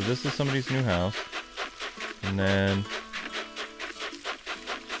 So this is somebody's new house. And then...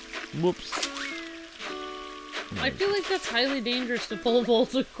 Whoops. I feel like that's highly dangerous to pull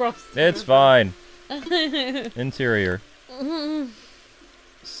bolts across the It's fine. Interior.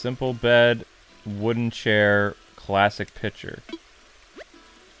 Simple bed, wooden chair, classic picture.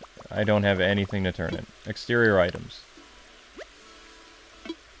 I don't have anything to turn in. Exterior items.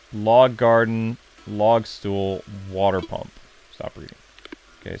 Log garden, log stool, water pump. Stop reading.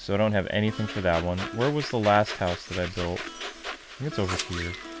 Okay, so I don't have anything for that one. Where was the last house that I built? I think it's over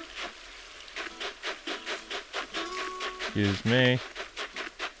here. Excuse me.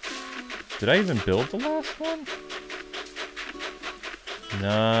 Did I even build the last one?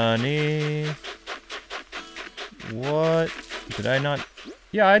 Nani? What? Did I not?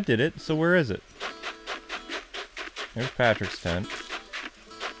 Yeah, I did it. So where is it? There's Patrick's tent.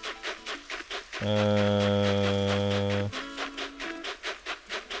 Did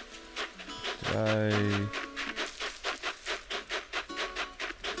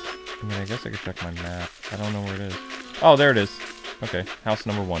I mean, I guess I could check my map. I don't know where it is. Oh, there it is. Okay, house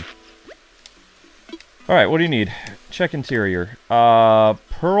number 1. Alright, what do you need? Check interior.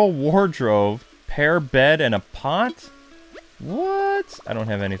 Pearl wardrobe, pair bed, and a pot? What? I don't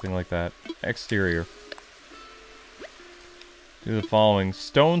have anything like that. Exterior. Do the following.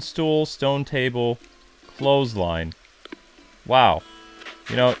 Stone stool, stone table, clothesline. Wow.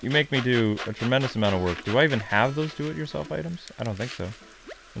 You know, you make me do a tremendous amount of work. Do I even have those do-it-yourself items? I don't think so.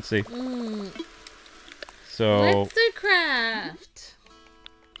 Let's see. So... Let's do craft!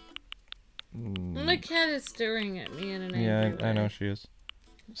 My cat is staring at me in an angry way. I know she is.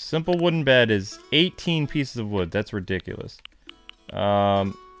 Simple wooden bed is 18 pieces of wood. That's ridiculous.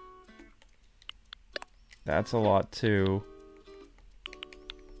 That's a lot, too.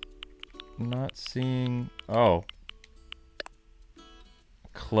 I'm not seeing... Oh.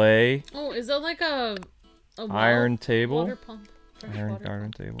 Clay. Oh, is that like a iron table? Water pump.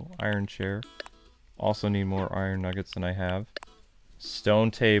 Iron table. Iron chair. Also need more iron nuggets than I have.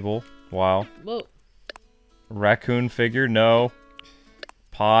 Stone table. Wow. Whoa. Raccoon figure. No.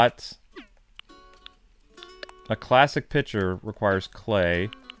 Pot. A classic pitcher requires clay.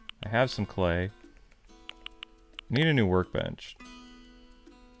 I have some clay. Need a new workbench.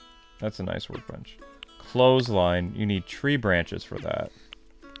 That's a nice workbench. Clothesline. You need tree branches for that.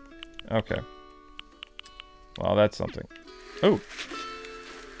 Okay. Well, that's something. Oh!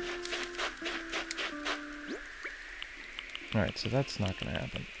 Alright, so that's not gonna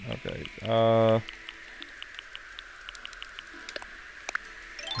happen. Okay.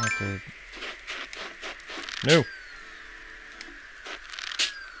 No!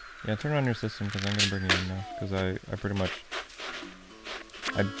 Yeah, turn on your system, because I'm gonna bring you in now. Because I pretty much...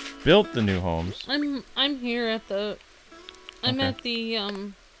 I built the new homes. I'm here at the... I'm at the,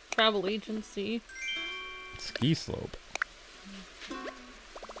 travel agency. Ski slope.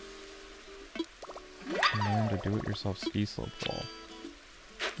 Command to do-it-yourself ski slope wall.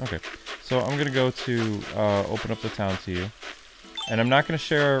 Okay, so I'm gonna go to open up the town to you. And I'm not gonna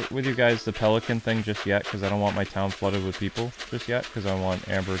share with you guys the pelican thing just yet, because I don't want my town flooded with people just yet, because I want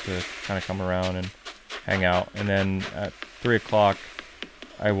Amber to kind of come around and hang out. And then at 3 o'clock,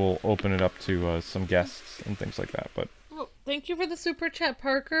 I will open it up to some guests and things like that. But oh, thank you for the super chat,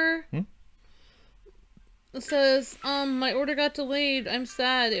 Parker. It says, my order got delayed. I'm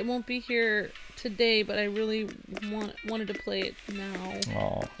sad. It won't be here today, but I really wanted to play it now.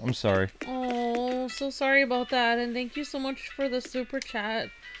 Oh, I'm sorry. Oh, so sorry about that. And thank you so much for the super chat.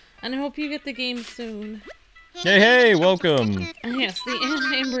 And I hope you get the game soon. Hey, welcome. Yes,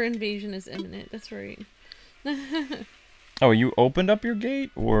 the Amber invasion is imminent. That's right. Oh, you opened up your gate,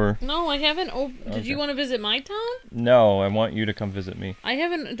 or? No, I haven't opened. Okay. Did you want to visit my town? No, I want you to come visit me. I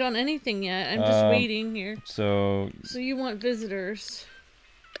haven't done anything yet. I'm just waiting here. So you want visitors?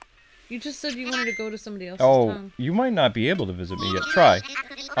 You just said you wanted to go to somebody else's town. You might not be able to visit me yet. Try.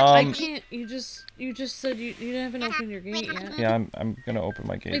 I can't. You just said you haven't opened your gate yet. Yeah, I'm gonna open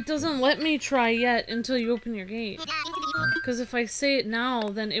my gate. It doesn't let me try yet until you open your gate. Because if I say it now,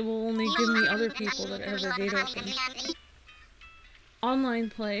 then it will only give me other people that have their gate open. Online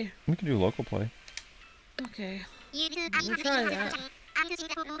play. We can do local play. Okay. We'll try that.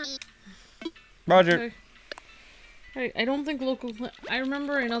 Roger. Okay. Alright, I don't think local play... I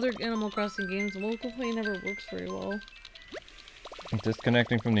remember in other Animal Crossing games, local play never works very well.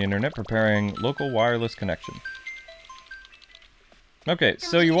 Disconnecting from the internet, preparing local wireless connection. Okay,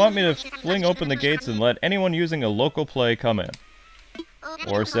 so you want me to fling open the gates and let anyone using a local play come in?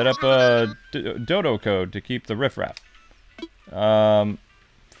 Or set up a dodo code to keep the riffraff?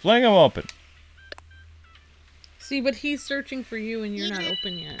 Fling them open. See, but he's searching for you and you're not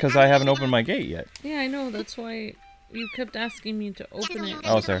open yet. Because I haven't opened my gate yet. Yeah, I know. That's why you kept asking me to open it.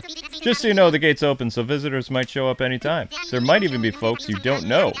 Oh, sorry. Just so you know, the gate's open, so visitors might show up anytime. There might even be folks you don't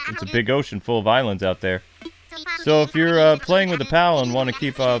know. It's a big ocean full of islands out there. So if you're playing with a pal and want to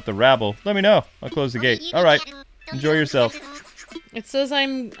keep out the rabble, let me know. I'll close the gate. Alright. Enjoy yourself. It says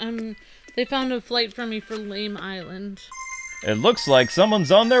they found a flight for me for Lame Island. It looks like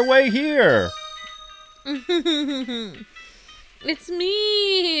someone's on their way here. It's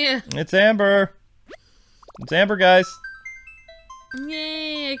me! It's Amber. It's Amber, guys.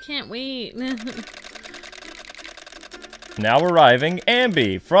 Yay, I can't wait. Now arriving,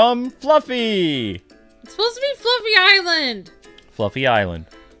 Ambi from Fluffy. It's supposed to be Fluffy Island. Fluffy Island.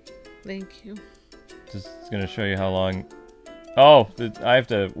 Thank you. Just gonna show you how long... Oh, I have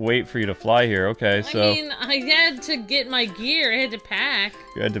to wait for you to fly here. Okay, so... I mean, I had to get my gear. I had to pack.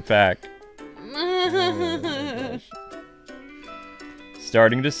 You had to pack. Oh,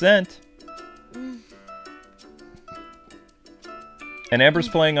 starting descent. And Amber's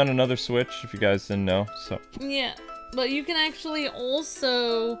playing on another Switch, if you guys didn't know. So yeah, but you can actually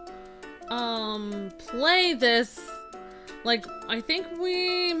also play this. Like, I think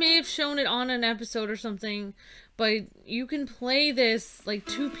we may have shown it on an episode or something, but you can play this like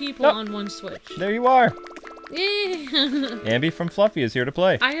 2 people on one Switch. There you are. Yay! Ambi from Fluffy is here to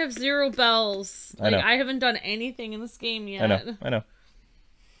play. I have 0 bells. Like, I haven't done anything in this game yet. I know.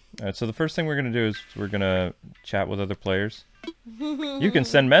 Alright, so the first thing we're going to do is we're going to chat with other players. You can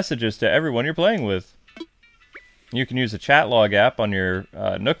send messages to everyone you're playing with. You can use the chat log app on your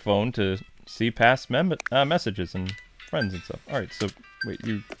Nook phone to see past messages and friends and stuff. Alright, so, wait,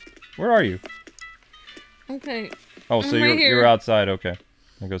 where are you? Okay. Oh, so you're outside, okay.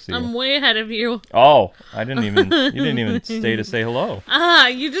 I'll go see you. I'm way ahead of you. Oh, you didn't even stay to say hello. Ah,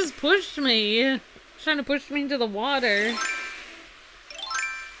 you just pushed me. Trying to push me into the water.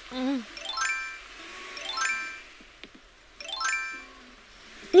 I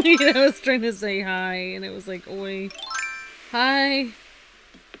was trying to say hi, and it was like, oi. Hi.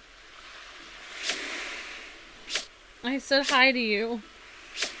 I said hi to you.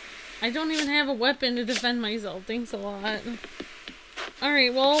 I don't even have a weapon to defend myself. Thanks a lot.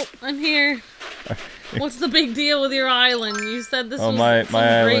 Alright, well, I'm here. What's the big deal with your island? You said this was my some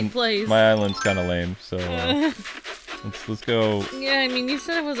island, great place. My island's kind of lame, so let's go. Yeah, I mean, you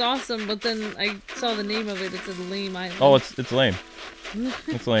said it was awesome, but then I saw the name of it. It said Lame Island. Oh, it's lame.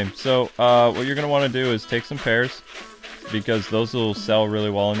 It's lame. So, what you're gonna want to do is take some pears, because those will sell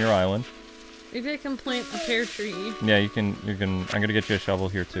really well on your island. Maybe I can plant a pear tree. Yeah, you can. I'm gonna get you a shovel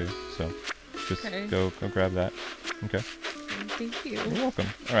here too. So, just go grab that. Okay. Thank you. You're welcome.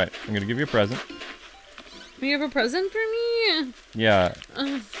 All right, I'm gonna give you a present. You have a present for me? Yeah.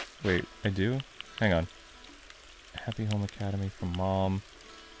 Wait, I do? Hang on. Happy Home Academy from Mom.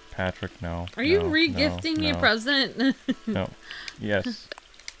 Patrick, no. Are you re-gifting me a present? No. Yes.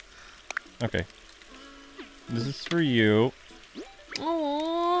 Okay. This is for you.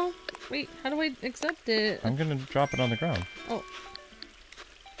 Oh. Wait, how do I accept it? I'm gonna drop it on the ground. Oh.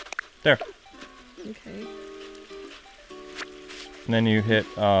 There. Okay. And then you hit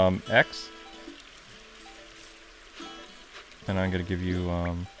X. And I'm gonna give you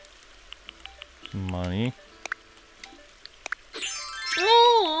money.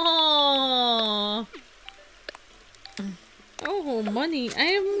 Oh. Oh, money. I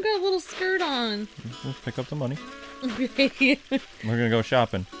haven't got a little skirt on. Just pick up the money. Okay. We're gonna go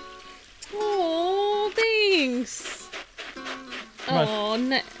shopping. Oh, thanks. Oh,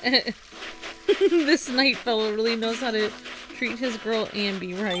 this night fellow really knows how to treat his girl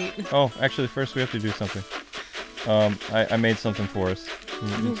Ambi right. Oh, actually, first we have to do something. I made something for us.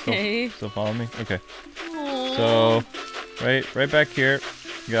 Okay. Still follow me? Okay. Aww. So, right back here,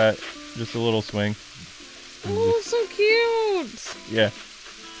 you got just a little swing. Oh, so cute! Yeah.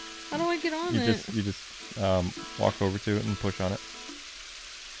 How do I get on it? You just walk over to it and push on it.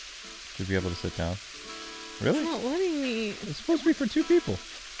 Should be able to sit down. Really? It's not letting me. It's supposed to be for 2 people.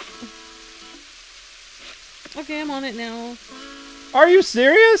 Okay, I'm on it now. Are you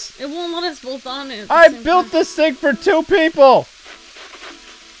serious? It won't let us both on it. I built this thing for 2 people!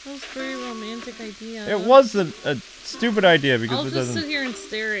 That was a very romantic idea. It was a stupid idea because I'll it just doesn't... sit here and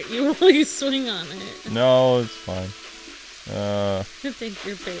stare at you while you swing on it. No, it's fine. Take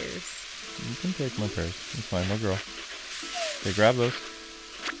your pears. You can take my pears. It's fine, no girl. Okay, grab those.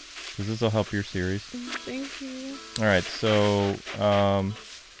 Because this will help your series. Thank you. Alright, so,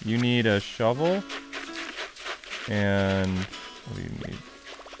 you need a shovel. And what do you need?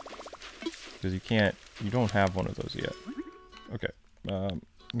 Because you don't have one of those yet. Okay. I'm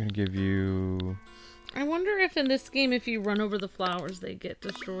gonna give you... I wonder if in this game, if you run over the flowers, they get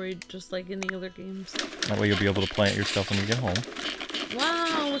destroyed, just like in the other games. That way you'll be able to plant your stuff when you get home.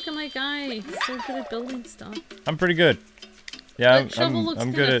 Wow, look at my guy. He's so good at building stuff. I'm pretty good. Yeah, That shovel looks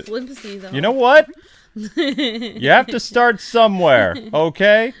I'm good at... flimsy, though. You know what? You have to start somewhere,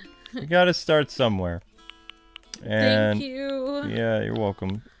 okay? You gotta start somewhere. And thank you. Yeah, you're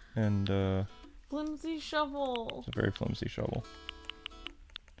welcome. And, Flimsy shovel. it's a very flimsy shovel.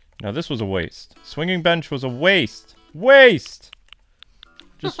 Now, this was a waste. Swinging bench was a waste. Waste!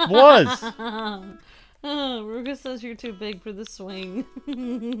 Just was! Ruga says you're too big for the swing.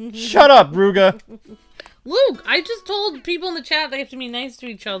 Shut up, Ruga! Luke, I just told people in the chat they have to be nice to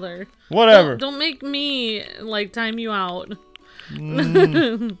each other. Whatever. Don't make me, like, time you out.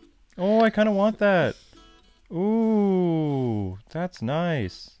 Oh, I kind of want that. Ooh, that's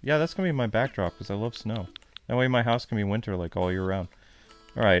nice. Yeah, that's gonna be my backdrop because I love snow. That way my house can be winter, like, all year round.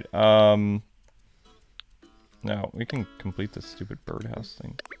 Alright, now, we can complete this stupid birdhouse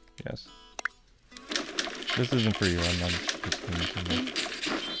thing. Yes. This isn't for you, I'm just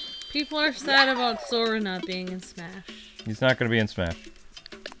People are sad about Sora not being in Smash. He's not gonna be in Smash.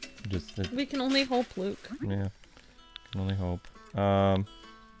 We can only hope, Luke. Yeah. Can only hope. Can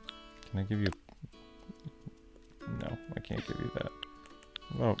I give you... No, I can't give you that.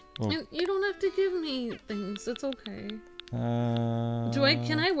 Well, You don't have to give me things, it's okay.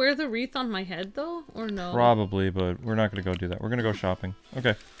 Can I wear the wreath on my head though, or no? Probably, but we're not gonna go do that. We're gonna go shopping.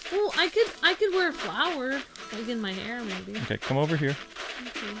 Okay. Well, I could wear a flower, like in my hair, maybe. Okay, come over here.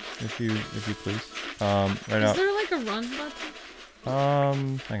 Okay. If you please. Right out. Is there like a run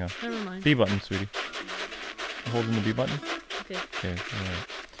button? Hang on. Never mind. B button, sweetie. Holding the B button. Okay. Okay. All right.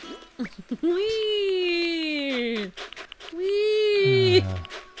 Wee! Wee!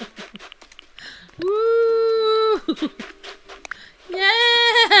 Woo!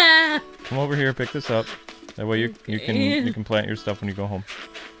 Yeah! Come over here, pick this up. That way you can plant your stuff when you go home.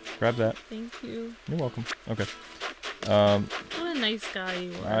 Grab that. Thank you. You're welcome. Okay. What a nice guy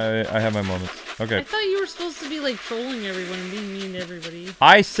you are. I have my moments. Okay. I thought you were supposed to be like trolling everyone and being mean to everybody.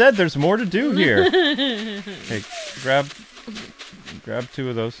 I said there's more to do here. Hey, grab 2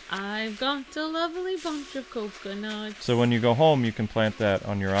 of those. I've got a lovely bunch of coconuts. So when you go home, you can plant that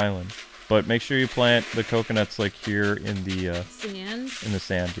on your island. But make sure you plant the coconuts like here in the sand. In the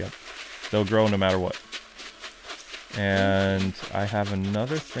sand, yep. They'll grow no matter what. And I have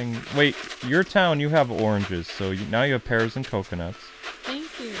another thing. Wait, your town, you have oranges, so now you have pears and coconuts. Thank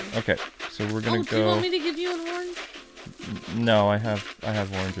you. Okay, so we're gonna go. Do you want me to give you an orange? No, I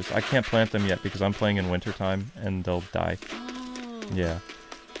have oranges. I can't plant them yet because I'm playing in wintertime and they'll die. Oh. Yeah.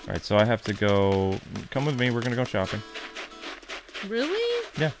 All right, so I have to go. Come with me. We're gonna go shopping. Really?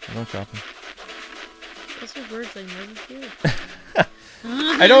 Yeah, we're going shopping. Those are words I never hear.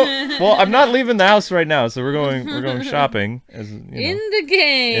 I don't. Well, I'm not leaving the house right now, so we're going shopping. As you know, in the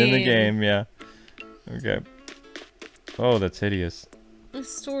game. In the game, yeah. Okay. Oh, that's hideous.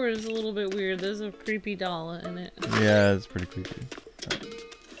 This store is a little bit weird. There's a creepy doll in it. Yeah, it's pretty creepy. Right.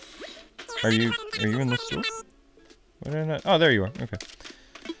 Are you in the store? What did I not? Oh, there you are. Okay.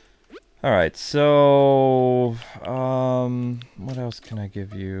 All right. So, what else can I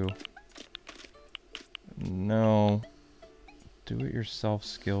give you? No. Do-it-yourself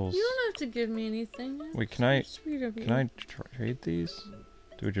skills. You don't have to give me anything. Wait, can I trade these?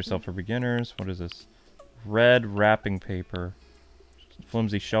 Do-it-yourself for beginners. What is this? Red wrapping paper.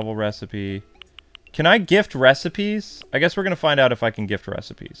 Flimsy shovel recipe. Can I gift recipes? I guess we're gonna find out if I can gift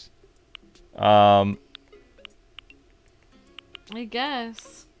recipes. I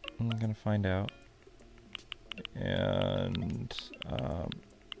guess. I'm gonna find out. And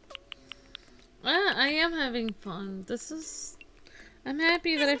I am having fun. I'm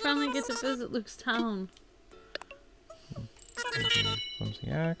happy that I finally get to visit Luke's town. Flimsy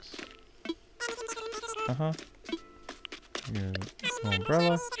axe. Your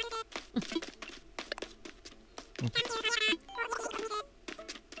umbrella. Okay.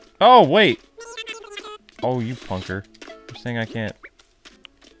 Oh, wait! Oh, you punker. You're saying I can't.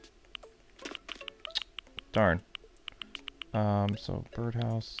 Darn. So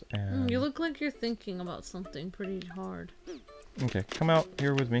birdhouse and... You look like you're thinking about something pretty hard. Okay, come out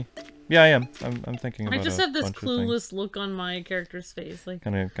here with me. Yeah, I am. I'm thinking about I just have this bunch of clueless look on my character's face, like...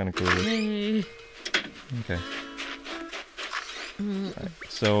 Kind of clueless. Hey. Okay. Right,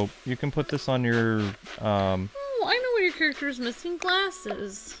 so, you can put this on your, Oh, I know where your character is missing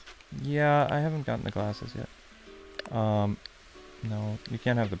glasses. Yeah, I haven't gotten the glasses yet. No, you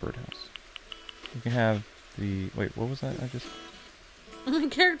can't have the birdhouse. You can have the... Wait, what was that? I just... My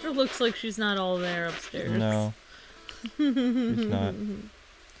character looks like she's not all there upstairs. No. She's not.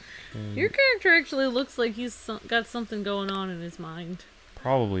 Your character actually looks like he's got something going on in his mind.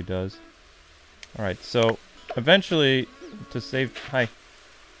 Probably does. Alright, so eventually to save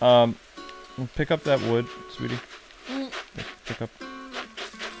pick up that wood, sweetie. Pick up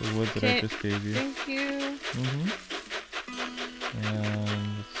the wood that I just gave you. Thank you.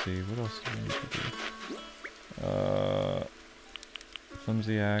 And let's see, what else do I need to do?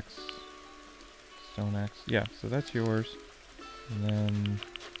 Flimsy axe. Stone axe. Yeah, so that's yours. And then...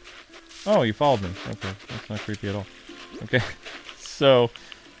 Oh, you followed me. Okay, that's not creepy at all. Okay, so...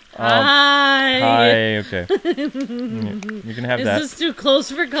 Hi! Hi, okay. You can have that. Is this too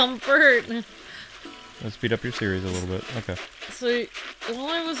close for comfort? Let's speed up your series a little bit. Okay. So, while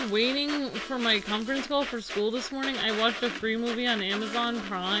I was waiting for my conference call for school this morning, I watched a free movie on Amazon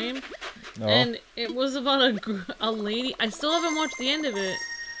Prime. Oh. And it was about a lady. I still haven't watched the end of it.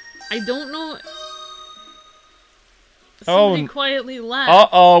 I don't know... Somebody quietly left.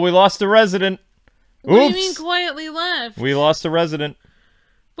 Uh-oh, we lost a resident. What Oops. do you mean quietly left? We lost a resident.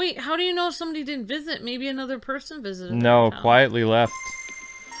 Wait, how do you know if somebody didn't visit? Maybe another person visited. No, quietly left.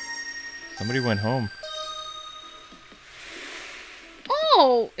 Somebody went home.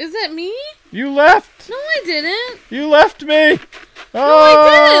 Oh, is that me? You left! No, I didn't. You left me! No, I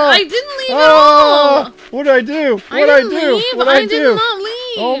didn't. I didn't leave at all. What'd I do? What'd I do? What'd I did not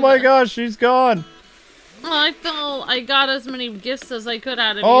leave. Oh my gosh, she's gone. Well, I felt I got as many gifts as I could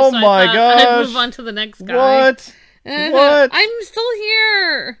out of you, Oh so my I thought gosh. I'd move on to the next guy. What? What? I'm still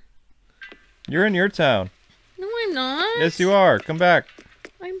here. You're in your town. No, I'm not. Yes, you are. Come back.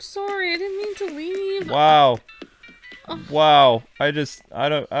 I'm sorry. I didn't mean to leave. Wow. Wow. I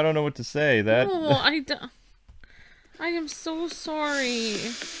don't know what to say. That. No, I am so sorry.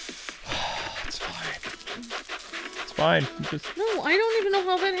 It's fine. It's fine. Just... No, I don't even know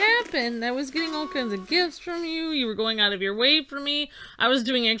how that happened. I was getting all kinds of gifts from you. You were going out of your way for me. I was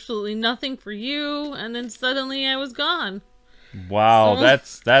doing absolutely nothing for you, and then suddenly I was gone. Wow, so...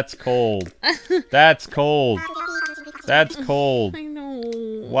 that's cold. That's cold. That's cold. I know.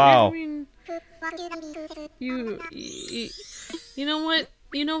 Wow. I mean, you know what?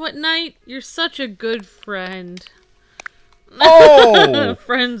 You know what, Knight? You're such a good friend. Oh!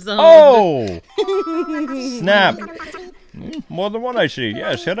 Friend zone. Oh! Snap. More than one, I see.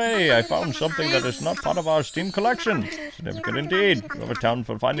 Yes, hooray! I found something that is not part of our Steam collection. Significant indeed. You have a talent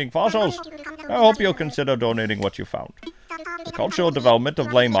for finding fossils. I hope you'll consider donating what you found. The cultural development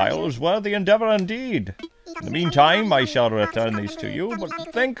of Lame Isle is worthy endeavor indeed. In the meantime, I shall return these to you,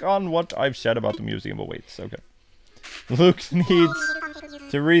 but think on what I've said about the Museum awaits. Okay. Luke needs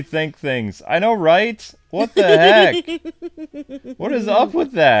to rethink things. I know, right? What the heck? What is up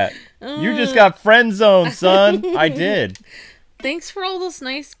with that? You just got friend zoned, son. I did. Thanks for all those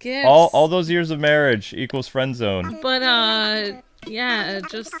nice gifts. All those years of marriage equals friend zone. But yeah,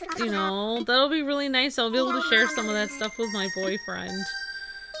 just, you know, that'll be really nice. I'll be able to share some of that stuff with my boyfriend.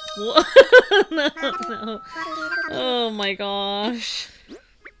 No. Oh my gosh.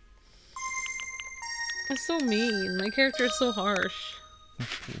 That's so mean. My character is so harsh.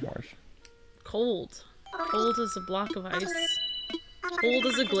 Too harsh. Cold. Cold as a block of ice. Cold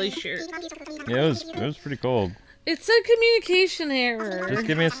as a glacier. Yeah, it was pretty cold. It's a communication error. Just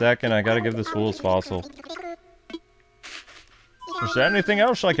give me a second. I gotta give this fool's fossil. Is there anything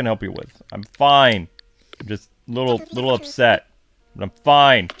else I can help you with? I'm fine. I'm just a little upset. But I'm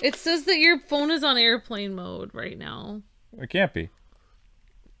fine. It says that your phone is on airplane mode right now. It can't be.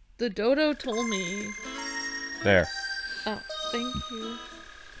 The dodo told me. There. Oh, thank you.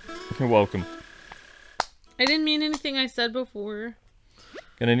 You're welcome. I didn't mean anything I said before.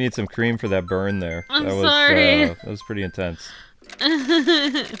 Gonna need some cream for that burn there. I'm sorry. That was pretty intense.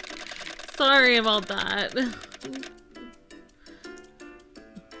 Sorry about that.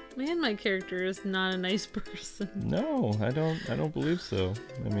 Man, my character is not a nice person. No, I don't believe so.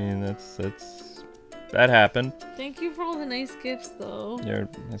 I mean, that happened. Thank you for all the nice gifts, though. Yeah,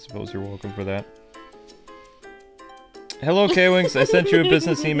 I suppose you're welcome for that. Hello, Kwings. I sent you a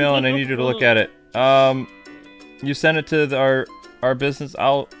business email and I need you to look at it. You sent it to our business.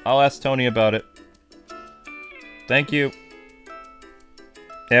 I'll ask Tony about it. Thank you.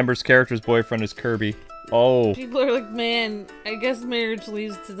 Amber's character's boyfriend is Kirby. Oh. People are like, man, I guess marriage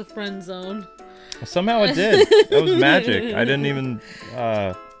leads to the friend zone. Somehow it did. That was magic. I didn't even,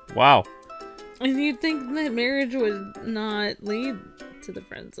 wow. And you'd think that marriage would not lead to the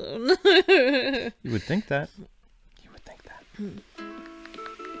friend zone. You would think that. You would think that.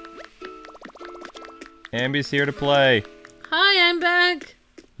 Ambi's here to play. Hi, I'm back.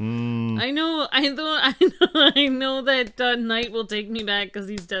 I know that Knight will take me back because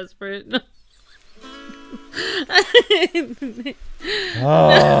he's desperate.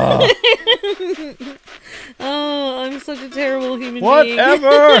 Oh, Oh, I'm such a terrible human being.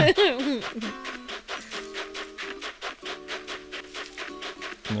 whatever!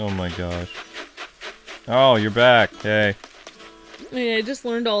 Oh my gosh. Oh, you're back. Hey. Yeah, I just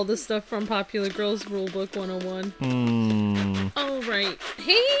learned all this stuff from Popular Girls Rulebook 101. Alright.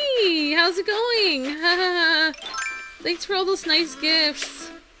 Hey! How's it going? Thanks for all those nice gifts.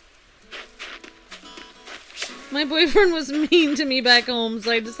 My boyfriend was mean to me back home,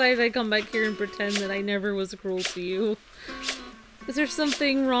 so I decided I'd come back here and pretend that I never was cruel to you. Is there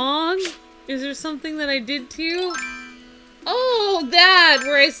something wrong? Is there something that I did to you? Oh, that!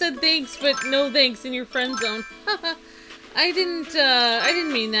 Where I said thanks, but no thanks in your friend zone. I didn't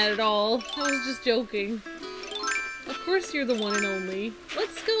mean that at all. I was just joking. Of course you're the one and only.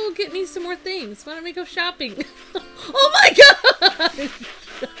 Let's go get me some more things. Why don't we go shopping? Oh my gosh!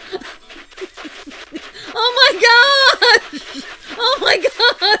 Oh my gosh! Oh my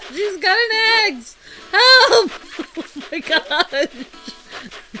gosh! She's got an axe! Help! Oh my gosh!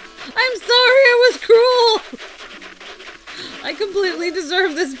 I'm sorry I was cruel! I completely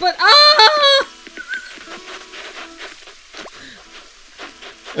deserve this, but I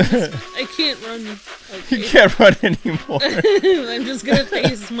can't run. Okay. You can't run anymore. I'm just gonna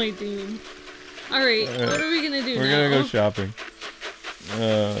face my doom. Alright, what are we gonna do now? We're gonna go shopping.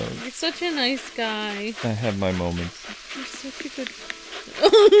 You're such a nice guy. I have my moments. You're such a good...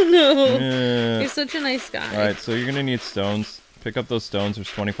 Oh no! Yeah. You're such a nice guy. Alright, so you're gonna need stones. Pick up those stones, there's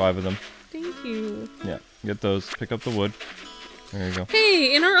 25 of them. Thank you. Yeah, get those. Pick up the wood. There you go.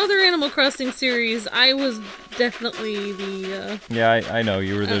 Hey, in our other Animal Crossing series, I was definitely the, Yeah, I know.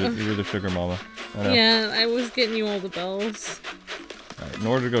 You were the sugar mama. I know. Yeah, I was getting you all the bells. Alright, in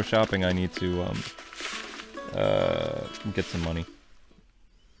order to go shopping, I need to, get some money.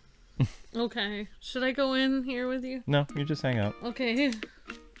 Okay. Should I go in here with you? No, you just hang out. Okay.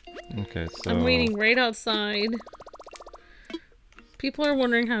 Okay, so... I'm waiting right outside. People are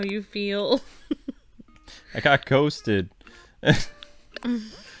wondering how you feel. I got ghosted.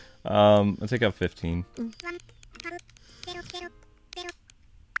 I'll take out 15.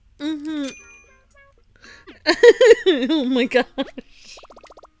 Mm-hmm. Oh my gosh.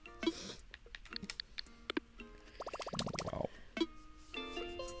 Wow.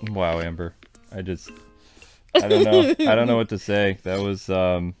 Wow, Amber. I don't know. I don't know what to say. That was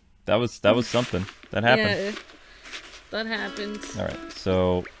something. That happened. Yeah, that happened. Alright,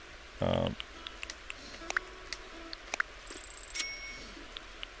 so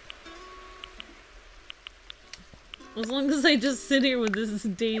as long as I just sit here with this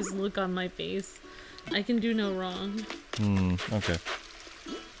dazed look on my face, I can do no wrong. Okay.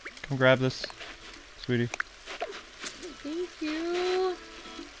 Come grab this, sweetie. Thank you.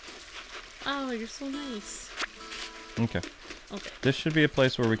 Oh, you're so nice. Okay. Okay. This should be a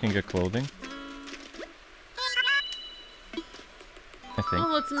place where we can get clothing. I think.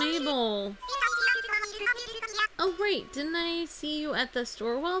 Oh, it's Mabel. Oh, right. Didn't I see you at the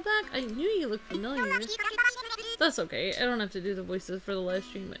store a while back? I knew you looked familiar. That's okay. I don't have to do the voices for the live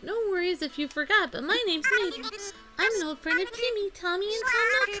stream, but no worries if you forgot, but my name's Mabel. I'm an old friend of Timmy, Tommy, and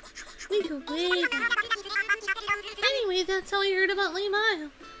Tom Nook. We go way back. Anyway, that's how I heard about Lame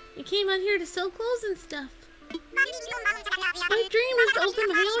Isle. I came out here to sell clothes and stuff. My dream is to open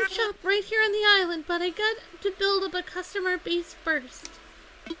my own shop right here on the island, but I got to build up a customer base first.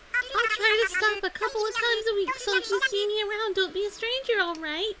 I'll try to stop a couple of times a week, so if you see me around, don't be a stranger,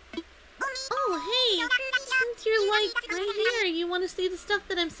 alright? Oh, hey, since you're, like, right here, you want to see the stuff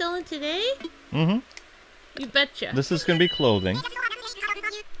that I'm selling today? Mm-hmm. You betcha. This is gonna be clothing.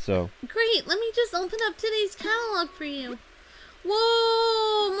 So. Great, let me just open up today's catalog for you.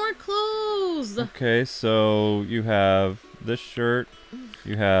 Whoa, more clothes! Okay, so you have this shirt,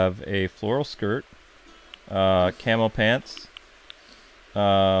 you have a floral skirt, camo pants,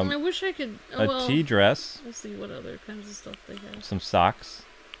 I wish I could... a tea dress. We'll see what other kinds of stuff they have. Some socks.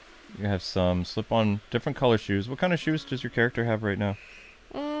 You have some slip-on different color shoes. What kind of shoes does your character have right now?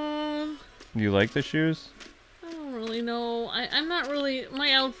 Do you like the shoes? I don't really know. I'm not really...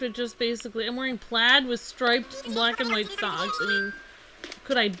 My outfit just basically... I'm wearing plaid with striped black and white socks. I mean,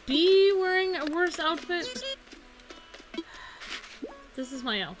 could I be wearing a worse outfit? This is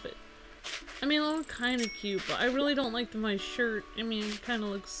my outfit. I mean, it looks kind of cute, but I really don't like my shirt. I mean, it kind of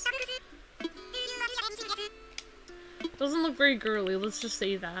looks... Doesn't look very girly, let's just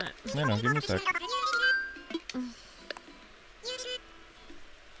say that. No, give me a sec.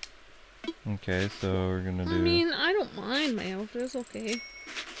 Okay, so we're gonna do... I mean, I don't mind my outfit, it's okay.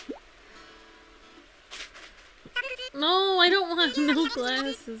 No, I don't want no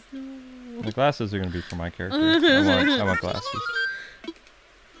glasses, no. The glasses are gonna be for my character. I want glasses.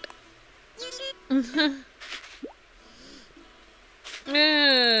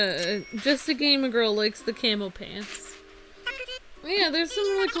 Just a gamer girl likes the camo pants. Yeah, there's some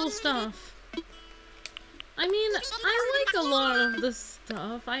really cool stuff. I mean, I like a lot of this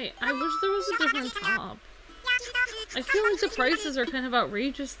stuff. I wish there was a different top. I feel like the prices are kind of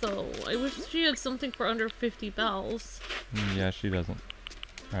outrageous, though. I wish she had something for under 50 bells. Yeah, she doesn't.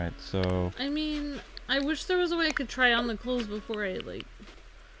 Alright, so... I mean, I wish there was a way I could try on the clothes before I, like...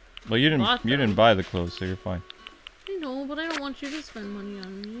 Well, you didn't buy the clothes, so you're fine. I know, but I don't want you to spend money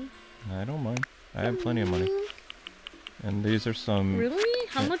on me. I don't mind. I have plenty of money. And these are some... Really?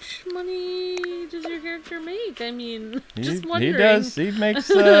 How much money does your character make? I mean, just wondering. He does. He makes,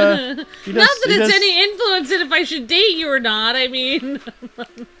 not that it's any influence in if I should date you or not. I mean,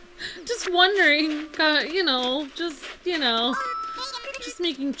 just wondering. Just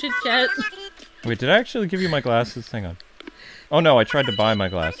making chit-chat. Wait, did I actually give you my glasses? Hang on. Oh no, I tried to buy my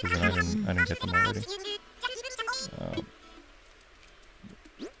glasses and I didn't get them already.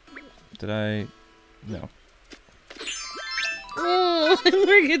 Did I? No. Oh, I'm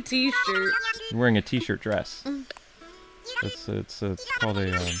wearing a t-shirt. You're wearing a t-shirt dress. It's called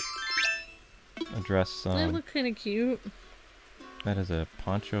a dress. They look kind of cute. That is a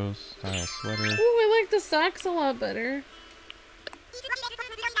poncho style sweater. Ooh, I like the socks a lot better.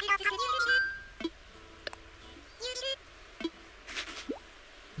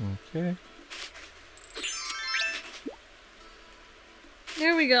 Okay.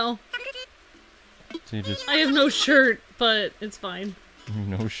 There we go. So you just... I have no shirt, but it's fine.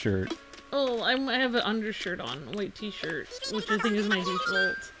 No shirt. Oh, I have an undershirt on, a white t-shirt, which I think is my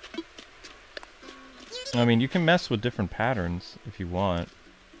default. I mean, you can mess with different patterns if you want.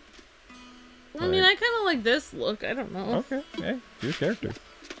 I mean, I kind of like this look. I don't know. Okay, hey, your character.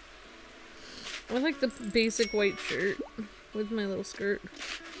 I like the basic white shirt with my little skirt.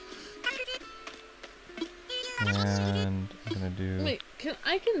 And I'm gonna do... Wait,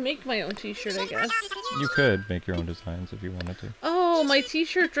 I can make my own t-shirt, I guess. You could make your own designs if you wanted to. Oh, my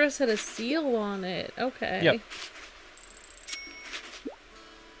t-shirt dress had a seal on it. Okay. Yep.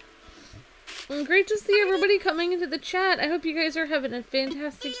 Well, great to see everybody coming into the chat. I hope you guys are having a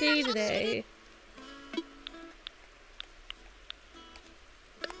fantastic day today.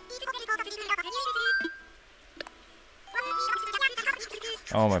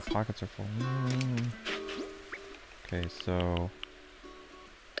 Oh, my pockets are full. Okay, so...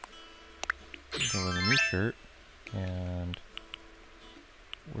 go with a new shirt. And...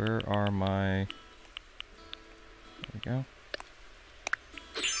 where are my... there we go.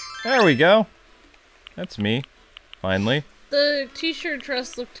 There we go! That's me. Finally. The t-shirt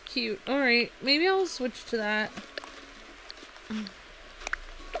dress looked cute. Alright, maybe I'll switch to that.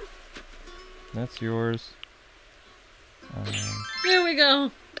 That's yours. There we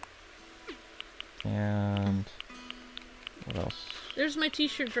go. And... what else? There's my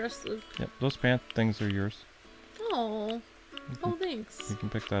t-shirt dress look. Yep, those pant things are yours. Oh. Oh, thanks. You can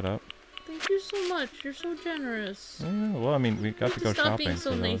pick that up. Thank you so much. You're so generous. Yeah, well, I mean, we got to go Stop shopping. being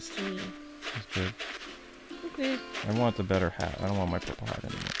so nice that to me. was good. Okay. I want the better hat. I don't want my purple hat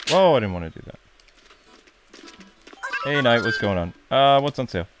anymore. Whoa, I didn't want to do that. Hey, Knight, what's going on? What's on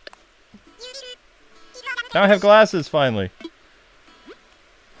sale? Now I have glasses, finally.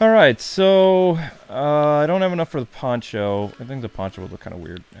 Alright, so... I don't have enough for the poncho. I think the poncho would look kind of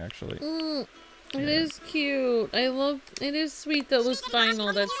weird, actually. It is cute. It is sweet that Luke's buying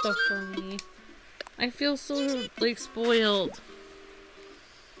all that stuff for me. I feel so, like, spoiled.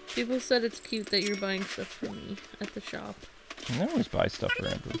 People said it's cute that you're buying stuff for me at the shop. I always buy stuff for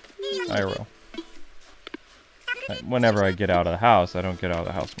Andrew. IRL. Whenever I get out of the house, I don't get out of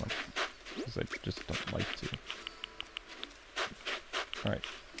the house much. Because I just don't like to. Alright.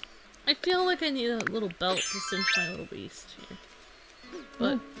 I feel like I need a little belt to cinch my little waist here.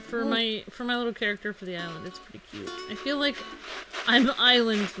 But for my little character for the island, it's pretty cute. I feel like I'm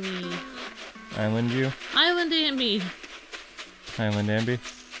Island me. Island you? Island Ambi. Island Ambi?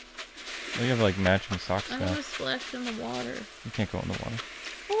 Well, you have like matching socks I now. want to splash in the water. You can't go in the water.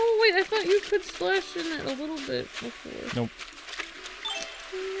 Oh wait, I thought you could splash in it a little bit before. Nope.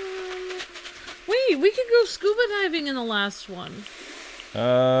 Wait, we could go scuba diving in the last one.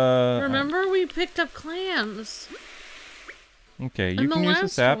 Remember, we picked up clams. Okay, you can use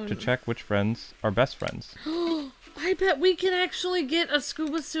this app to check which friends are best friends. I bet we can actually get a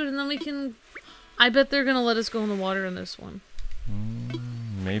scuba suit and then we can... I bet they're going to let us go in the water in this one.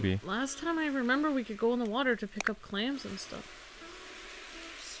 Maybe. Last time I remember we could go in the water to pick up clams and stuff.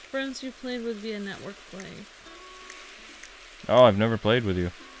 Friends you played with via network play. Oh, I've never played with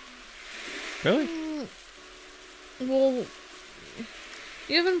you. Really? Well,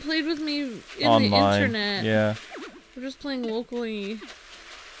 you haven't played with me in Online. the internet. Yeah. We're just playing locally.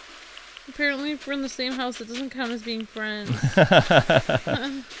 Apparently, if we're in the same house, it doesn't count as being friends.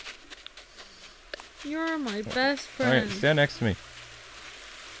 You're my best friend. Alright, stand next to me.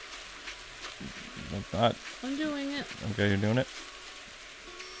 That's not. I'm doing it. Okay, you're doing it.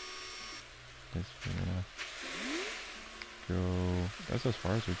 Guess we're gonna go. That's as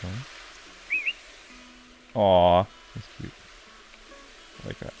far as we're going. Aw, that's cute. I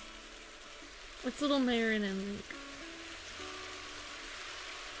like that. It's little Marin and Luke.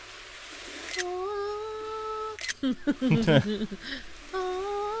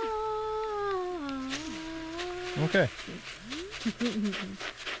 Okay.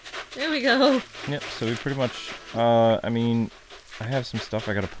 There we go. Yep, so we pretty much, I mean, I have some stuff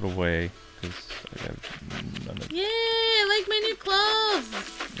I gotta put away, because I have none of... Yay, I like my new clothes!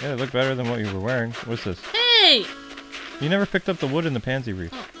 Yeah, they look better than what you were wearing. What's this? Hey! You never picked up the wood in the pansy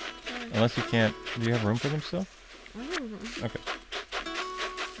wreath. Oh, sorry. Unless you can't... Do you have room for them still? I don't know. Okay.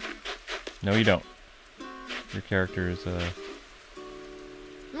 No, you don't. Your character is,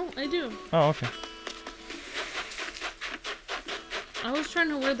 No, I do. Oh, okay. I was trying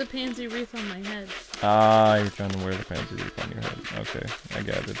to wear the pansy wreath on my head. Ah, you're trying to wear the pansy wreath on your head. Okay, I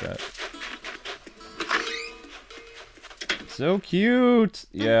gathered that. So cute!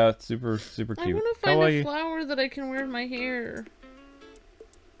 Yeah, it's super, super cute. I want to find a flower that I can wear in my hair.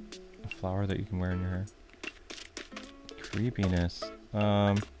 A flower that you can wear in your hair. Creepiness.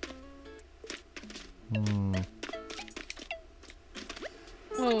 Oh,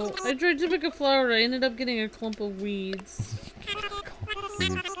 I tried to pick a flower. I ended up getting a clump of weeds.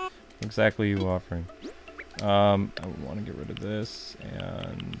 Exactly you offering. I want to get rid of this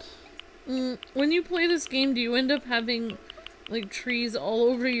and... When you play this game, do you end up having like trees all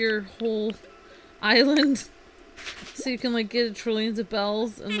over your whole island? So you can like get trillions of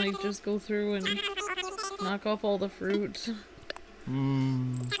bells and like just go through and knock off all the fruit.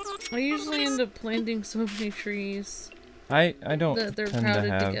 I usually end up planting so many trees. I don't that they're tend crowded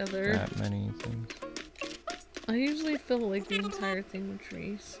to have together. that many things. I usually fill like the entire thing with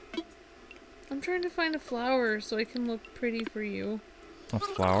trees. I'm trying to find a flower so I can look pretty for you. A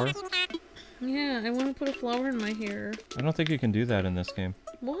flower? Yeah, I want to put a flower in my hair. I don't think you can do that in this game.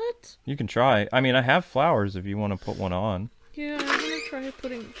 What? You can try. I mean, I have flowers if you want to put one on. Yeah, I'm gonna try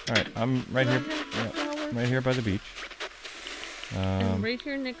putting... Alright, I'm right here. Yeah, right here by the beach. And right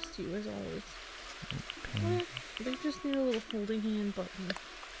here next to you, as always. Well, they just need a little holding hand button.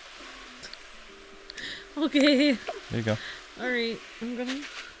 Okay. There you go. Alright, I'm gonna...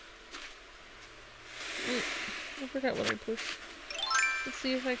 Wait, I forgot what I pushed. Let's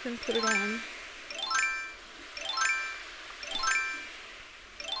see if I can put it on.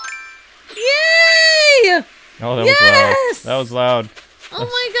 Yay! Oh, that Yes! was loud. That was loud. Oh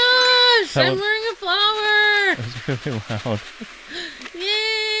my gosh! I'm wearing a flower! That was really loud.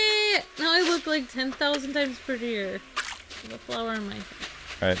 Yay! Now I look like 10,000 times prettier. With a flower in my hair.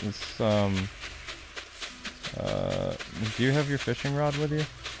 Alright, let's, do you have your fishing rod with you?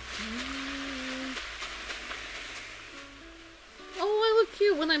 Oh, I look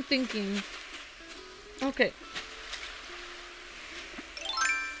cute when I'm thinking. Okay.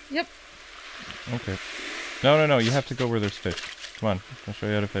 Yep. Okay. No, you have to go where there's fish. Come on, I'll show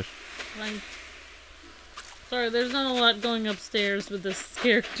you how to fish. Fine. Sorry, there's not a lot going upstairs with this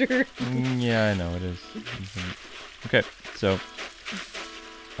character. Yeah, I know, it is. Okay, so...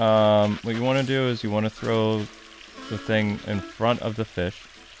 what you want to do is you want to throw the thing in front of the fish.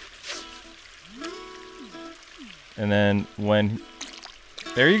 And then when...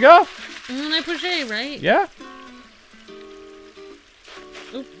 There you go! And then I push A, right? Yeah!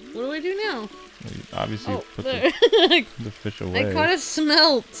 Oop, what do I do now? You obviously put there. the fish away. I caught a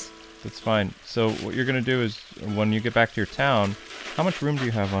smelt. That's fine. So what you're going to do is, when you get back to your town... How much room do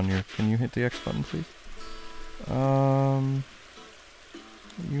you have on your... Can you hit the X button, please?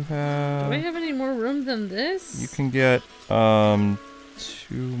 You have... Do I have any more room than this? You can get, 2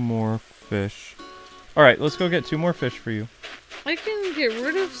 more fish. Alright, let's go get 2 more fish for you. I can get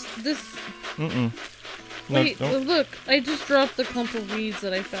rid of this... No, Wait, don't. look, I just dropped the clump of weeds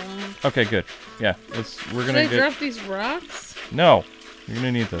that I found. Okay, good. Yeah, we're gonna Did I drop these rocks? No! You're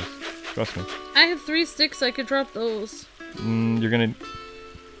gonna need those. Trust me. I have 3 sticks, I could drop those. You're gonna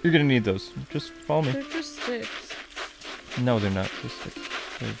need those. Just follow me. They're just sticks. No, they're not. Just sticks.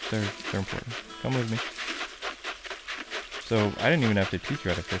 They're important. Come with me. So, I didn't even have to teach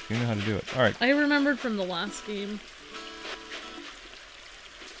you how to fish. You know how to do it. Alright. I remembered from the last game.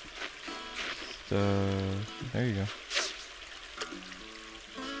 There you go.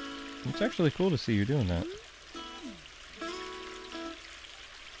 It's actually cool to see you doing that.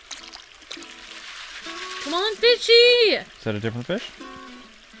 Come on, fishy! Is that a different fish?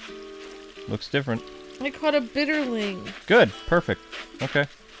 Looks different. I caught a bitterling. Good. Perfect. Okay.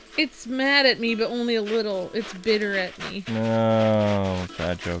 It's mad at me, but only a little. It's bitter at me. No.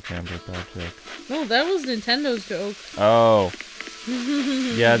 Bad joke, Amber. Bad joke. No, that was Nintendo's joke. Oh.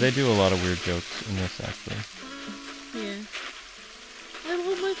 Yeah, they do a lot of weird jokes in this, actually. Yeah. I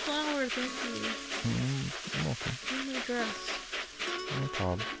love my flower, thank you. You're welcome. And my dress. No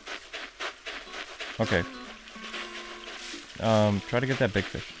problem. Okay. Try to get that big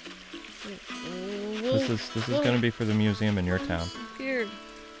fish. This is gonna be for the museum in your town. I'm scared.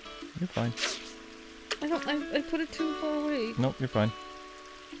 You're fine. I put it too far away. Nope, you're fine.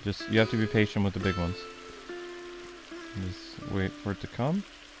 Just, you have to be patient with the big ones. Just wait for it to come.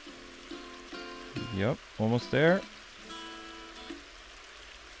 Yep, almost there.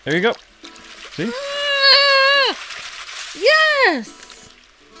 There you go. See? Ah! Yes!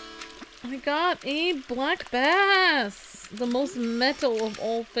 I got a black bass. The most metal of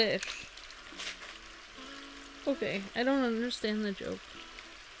all fish. Okay, I don't understand the joke.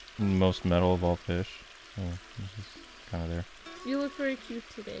 Most metal of all fish. Oh, this is kind of there. You look very cute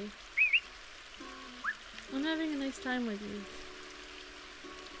today. I'm having a nice time with you.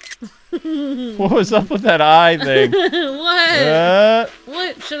 What was up with that eye thing? What?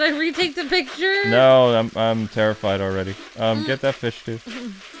 What? Should I retake the picture? No, I'm terrified already. Get that fish too.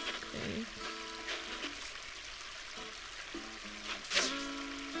 Okay.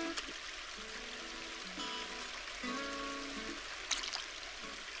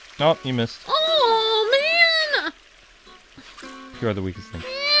 Oh, you missed. Oh man! You are the weakest thing.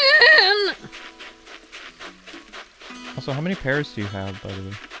 Man! Also, how many pears do you have, by the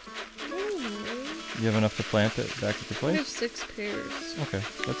way? You have enough to plant it back at your I have place? 6 pears. Okay,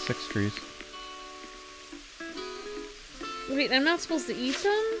 that's 6 trees. Wait, I'm not supposed to eat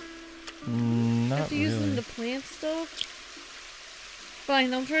them? I Not have to use them really. to plant stuff?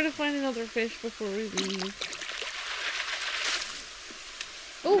 Fine, I'll try to find another fish before we leave.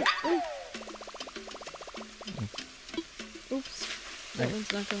 Oh! Oh! Oops. That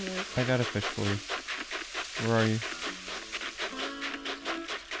one's not gonna work. I got a fish for you. Where are you?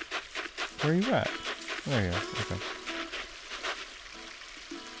 Where are you at? There you are. Okay.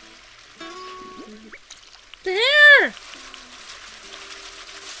 There!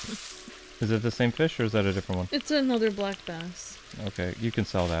 Is it the same fish or is that a different one? It's another black bass. Okay, you can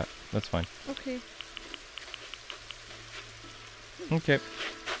sell that. That's fine. Okay. Okay.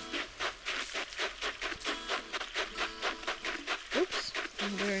 Oops. Oh,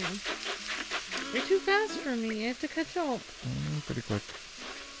 there I am. You're too fast for me. I have to catch up. Pretty quick.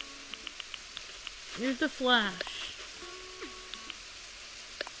 You're the Flash.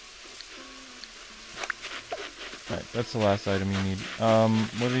 Alright, that's the last item you need.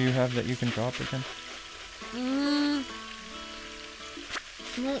 What do you have that you can drop again?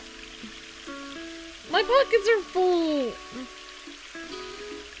 Well, my pockets are full.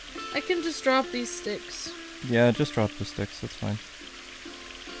 I can just drop these sticks. Yeah, just drop the sticks, that's fine.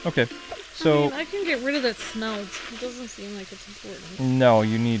 Okay, so... I mean, I can get rid of that smell. It doesn't seem like it's important. No,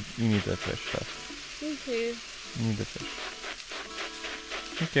 you need that fish stuff. Okay. You need the fish.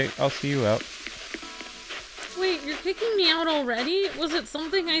 Okay, I'll see you out. Wait, you're kicking me out already? Was it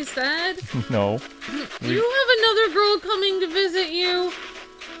something I said? No. Do you have another girl coming to visit you?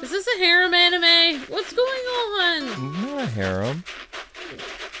 Is this a harem anime? What's going on? Not a harem.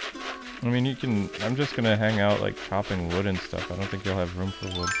 I mean, you can... I'm just gonna hang out, like, chopping wood and stuff. I don't think you'll have room for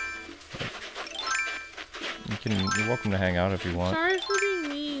wood. But you're welcome to hang out if you want. Sorry for being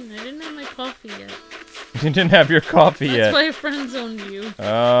mean. I didn't have my coffee yet. You didn't have your coffee yet. That's why I friend-zoned you.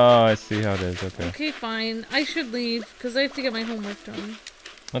 Oh, I see how it is. Okay. Okay, fine. I should leave, because I have to get my homework done.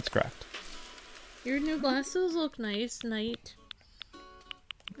 Let's craft. Your new glasses look nice, Knight.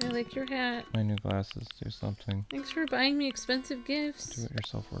 I like your hat. My new glasses do something. Thanks for buying me expensive gifts. Do it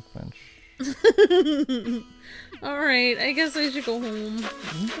yourself workbench. Alright, I guess I should go home.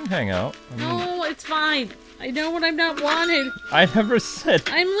 You can hang out. I mean, No, it's fine. I know what I'm not wanted. I never said...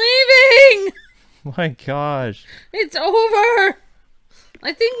 I'm leaving! My gosh. It's over!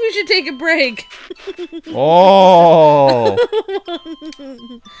 I think we should take a break. Oh!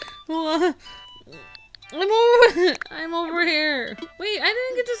 I'm over here. Wait, I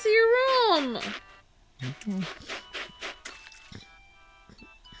didn't get to see your room.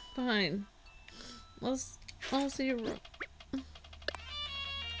 Fine. I'll see your room.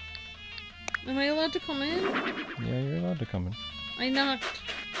 Am I allowed to come in? Yeah, you're allowed to come in. I knocked.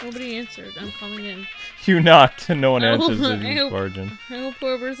 Nobody answered. I'm calling in. You knocked and no one answers if you barge in. I hope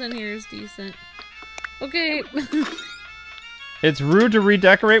whoever's in here is decent. Okay. It's rude to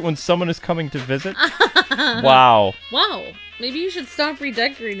redecorate when someone is coming to visit? Wow. Wow. Maybe you should stop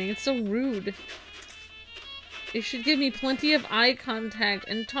redecorating. It's so rude. You should give me plenty of eye contact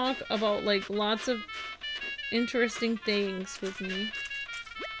and talk about, like, lots of interesting things with me.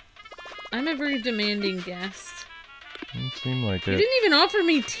 I'm a very demanding guest. Doesn't seem like it. You didn't even offer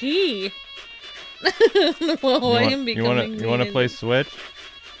me tea. Whoa, I am becoming You want to play Switch?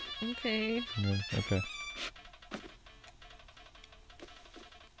 Okay. Yeah, okay.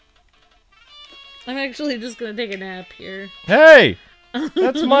 I'm actually just gonna take a nap here. Hey!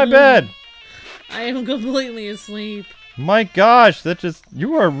 That's my bed! I am completely asleep. My gosh, that just...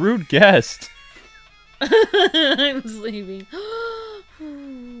 You are a rude guest. I'm sleeping.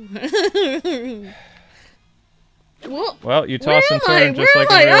 Well, you toss and turn just like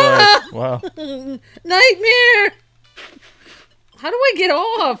in real life. Wow. Nightmare! How do I get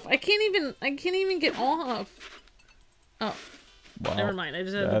off? I can't even get off. Oh. Wow. Never mind, I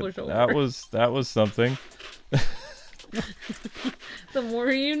just had to push over. That was something. The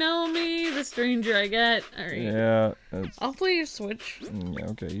more you know me, the stranger I get. Alright. Yeah. I'll play your Switch.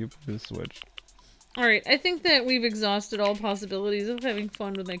 Yeah, okay, you play the Switch. Alright, I think that we've exhausted all possibilities of having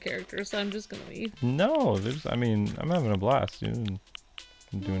fun with my character, so I'm just gonna leave. No, I mean, I'm having a blast. You didn't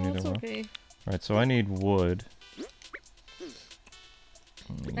do anything wrong. Okay. Alright, so I need wood.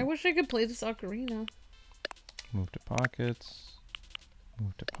 I wish I could play this ocarina. Move to pockets.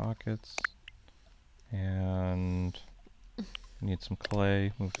 Move to pockets. And... need some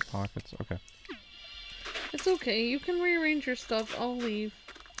clay. Move to pockets. Okay. It's okay. You can rearrange your stuff. I'll leave.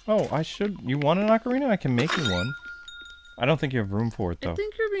 Oh, I should... You want an ocarina? I can make you one. I don't think you have room for it, though. I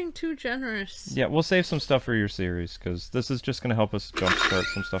think you're being too generous. Yeah, we'll save some stuff for your series, because this is just going to help us jumpstart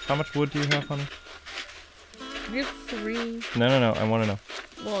some stuff. How much wood do you have, honey? I have 3... No, I want to know.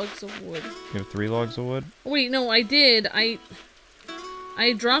 logs of wood. You have 3 logs of wood? Wait, no, I did. I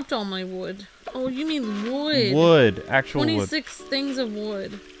dropped all my wood. Oh, you mean wood? Wood. Actual 26 things of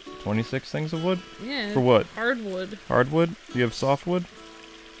wood. 26 things of wood? Yeah. For what? Hardwood. Hardwood? Do you have softwood?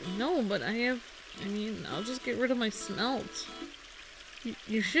 No, but I have... I mean, I'll just get rid of my smelt.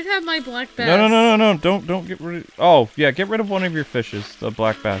 You should have my black bass. No. Don't get rid of... Oh, yeah, get rid of one of your fishes, the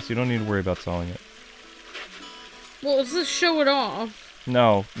black bass. You don't need to worry about selling it. Well, let's just show it off.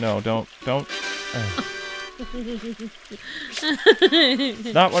 No, don't.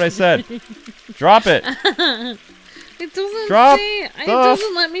 Not what I said. Drop it. It doesn't drop say... It the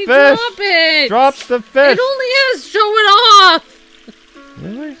doesn't let me fish. drop it. Drop the fish. It only has show it off.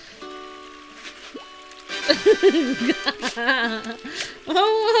 Really?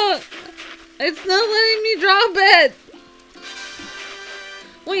 Oh, it's not letting me drop it.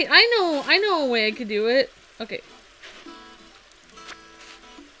 Wait, I know a way I could do it. Okay.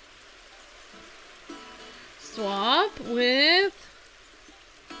 Swap with...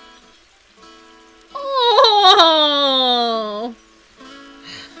 Oh!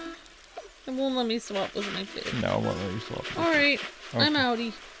 It won't let me swap with my fish. No, it won't let you swap. Alright, okay. I'm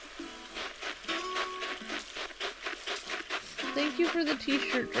outie. Thank you for the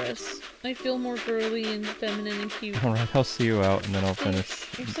t-shirt dress. I feel more girly and feminine and cute. Alright, I'll see you out and then I'll finish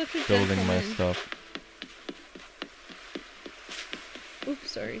building my stuff. Oops,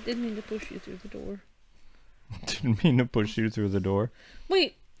 sorry. Didn't mean to push you through the door. Didn't mean to push you through the door.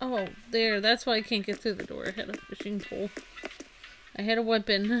 Wait. Oh, there. That's why I can't get through the door. I had a fishing pole. I had a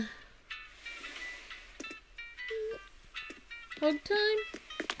weapon. Hug time?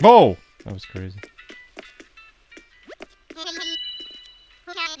 Oh! That was crazy.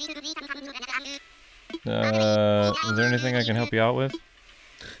 Is there anything I can help you out with?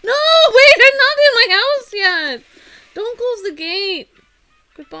 No! Wait! I'm not in my house yet! Don't close the gate!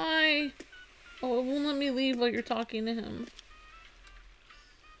 Goodbye. Oh, it won't let me leave while you're talking to him.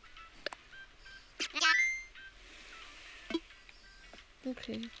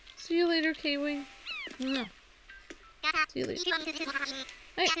 Okay. See you later, Kwing. No. See you later.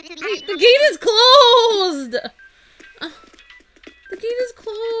 Hey, the gate is closed! The gate is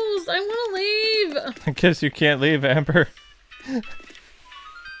closed! I want to leave! I guess you can't leave, Amber.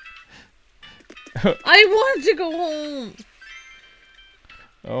 I want to go home!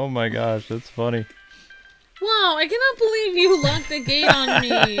 Oh my gosh, that's funny. Wow, I cannot believe you locked the gate on me!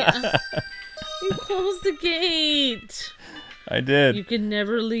 You closed the gate! I did. You can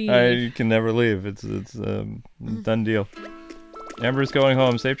never leave. You can never leave. It's done deal. Amber's going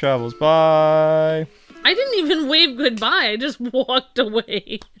home. Safe travels. Bye! I didn't even wave goodbye. I just walked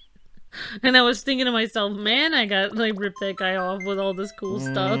away. And I was thinking to myself, man, I got like ripped that guy off with all this cool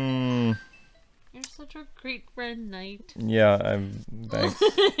stuff. You're such a great friend, Knight. Yeah, thanks.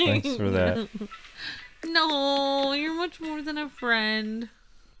 Thanks for that. No, you're much more than a friend.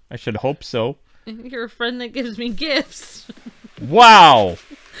 I should hope so. You're a friend that gives me gifts. Wow!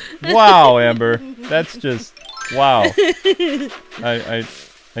 Wow, Amber. That's just wow. I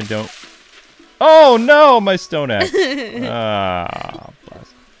don't. Oh no, my stone axe. Ah,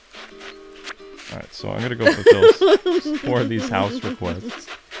 blast. Alright, so I'm gonna go fulfill 4 of these house requests.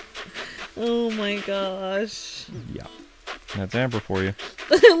 Oh my gosh. Yeah. That's Amber for you.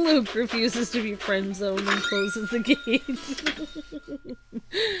 Luke refuses to be friend zoned and closes the gate.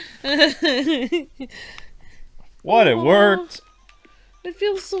 What? It worked! It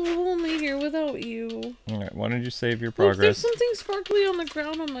feels so lonely here without you. Alright, why don't you save your Look, progress? there's something sparkly on the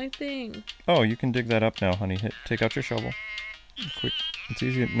ground on my thing. Oh, you can dig that up now, honey. Take out your shovel. Quick. It's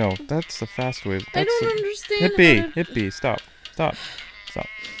easy. No, that's the fast way. I don't understand. Hit B. Hit B. Stop. Stop. Stop.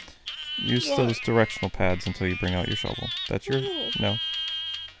 Use those directional pads until you bring out your shovel. That's your... No.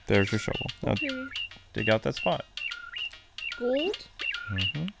 There's your shovel. Now dig out that spot. Gold?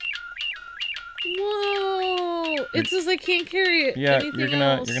 Mm-hmm. Whoa! It says I can't carry it. Yeah, you're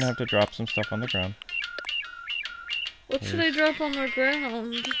gonna have to drop some stuff on the ground. What should I drop on the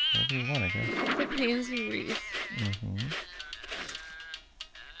ground? Whatever you want, I guess. The pansy wreath. Mm-hmm.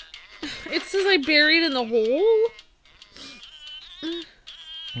 It says I buried in the hole?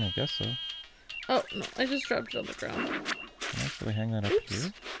 I guess so. Oh, no, I just dropped it on the ground. Can I actually hang that up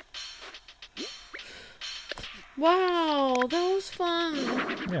here? Wow, that was fun.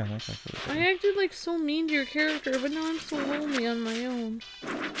 Yeah, that's actually fun. I acted like so mean to your character, but now I'm so lonely on my own.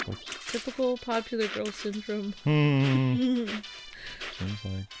 Oops. Typical popular girl syndrome. Seems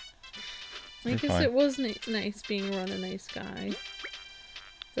like... I guess it was nice being around a nice guy.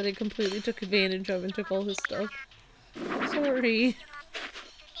 That I completely took advantage of and took all his stuff. Sorry.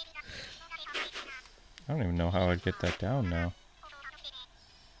 I don't even know how I'd get that down now.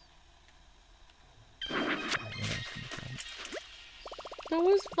 That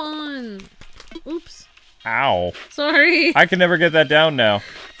was fun. Oops. Ow. Sorry. I can never get that down now.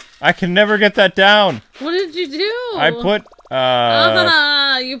 I can never get that down. What did you do? I put,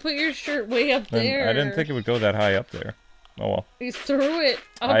 you put your shirt way up there. I didn't think it would go that high up there. Oh well. You threw it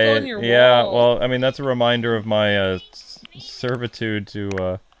up on your wall. Yeah, well, I mean, that's a reminder of my, servitude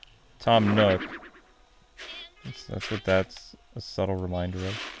to, Tom Nook. That's a subtle reminder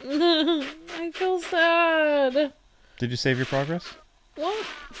of. I feel sad. Did you save your progress? What?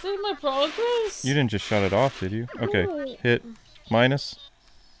 Save my progress? You didn't just shut it off, did you? Okay, No. hit minus.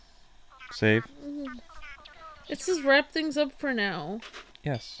 Save. It says wrap things up for now.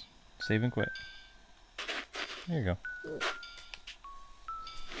 Yes. Save and quit. There you go.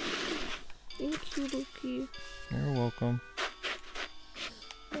 Thank you, Loki. You're welcome.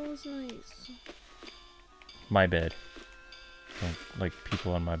 That was nice. My bed. Don't like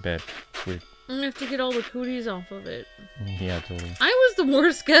people on my bed. Weird. I'm gonna have to get all the cooties off of it. Yeah, totally. I was the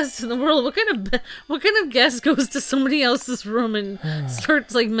worst guest in the world. What kind of guest goes to somebody else's room and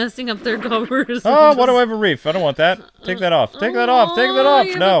starts like messing up their covers? Oh, why do I have a reef? I don't want that. Take that off. Take that off. Take that off.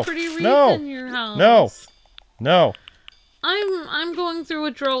 You have No. a pretty reef No. in your house. No. No. I'm going through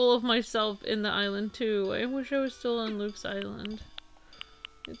withdrawal of myself in the island too. I wish I was still on Luke's island.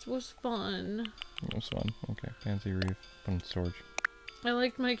 It was fun. It was fun. Okay, fancy reef. Put in storage. I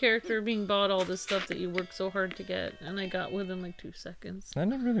liked my character being bought all this stuff that you worked so hard to get, and I got within like 2 seconds. I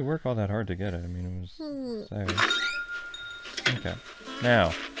didn't really work all that hard to get it. I mean, it was there. Okay.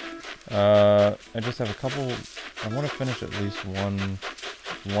 Now, I just have a couple. I want to finish at least one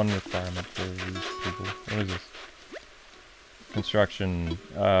requirement for these people. What is this? Construction.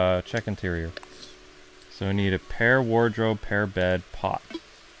 Check interior. So I need a pair wardrobe, pair bed, pot.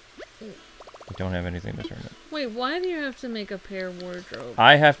 I don't have anything to turn it. Wait, why do you have to make a pair wardrobe?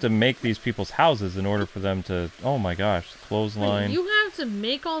 I have to make these people's houses in order for them to... Oh my gosh, clothesline. Wait, you have to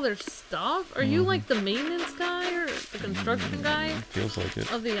make all their stuff? Are you like the maintenance guy or the construction guy? Feels like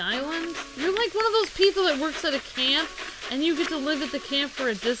it. Of the island? You're like one of those people that works at a camp and you get to live at the camp for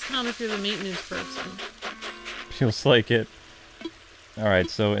a discount if you're the maintenance person. Feels like it. Alright,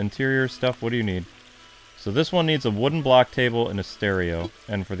 so interior stuff, what do you need? So this one needs a wooden block table and a stereo.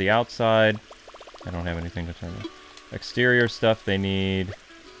 And for the outside... I don't have anything to turn on. Exterior stuff, they need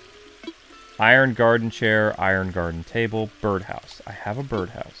iron garden chair, iron garden table, birdhouse. I have a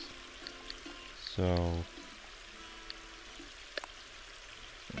birdhouse. So...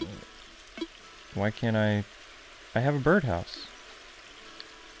 why can't I have a birdhouse.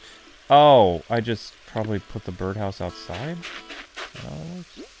 Oh, I just probably put the birdhouse outside?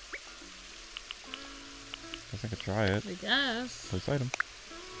 guess I could try it. I guess. Place item.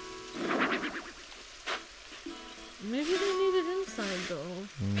 Maybe they need it inside, though.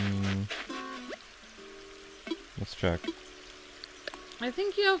 Let's check. I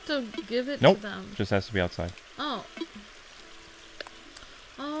think you have to give it Nope. to them. Just has to be outside. Oh.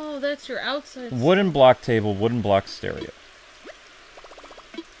 Oh, that's your outside. Wooden block table, wooden block stereo.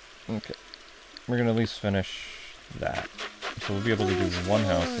 Okay. We're gonna at least finish that. So we'll be able to do one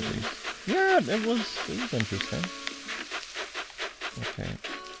house at least. Yeah, it was interesting. Okay.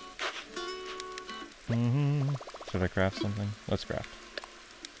 Should I craft something? Let's craft.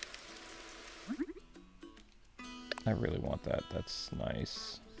 I really want that. That's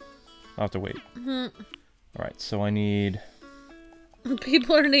nice. I'll have to wait. Alright, so I need...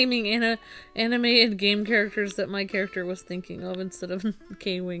 People are naming animated game characters that my character was thinking of instead of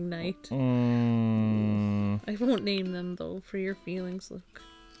Kwing Knight. I won't name them, though, for your feelings, Luke.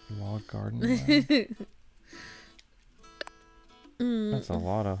 Log garden. That's a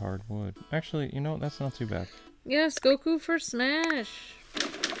lot of hardwood. Actually, you know, that's not too bad. Yes, Goku for Smash.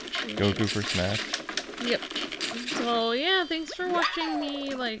 Goku for Smash? Yep. So, yeah, thanks for watching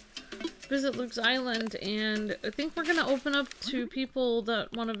me, like, visit Luke's Island, and I think we're gonna open up to people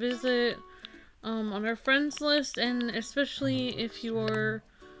that want to visit on our friends list, and especially if you are,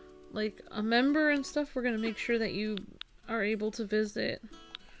 like, a member and stuff, we're gonna make sure that you are able to visit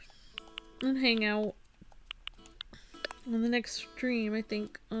and hang out on the next stream, I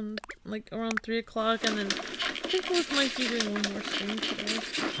think, on, like, around 3 o'clock, and then I think Luke might be doing one more stream today.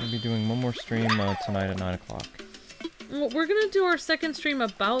 We'll be doing one more stream tonight at 9 o'clock. Well, we're gonna do our second stream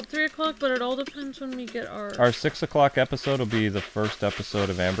about 3 o'clock, but it all depends when we get our... Our 6 o'clock episode will be the first episode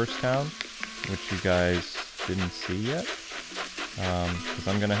of Amberstown, which you guys didn't see yet. Because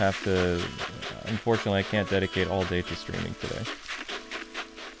I'm gonna have to... Unfortunately, I can't dedicate all day to streaming today.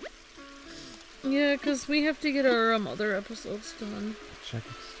 Yeah, because we have to get our other episodes done. Check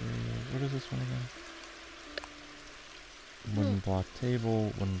exterior. What is this one again? Wooden block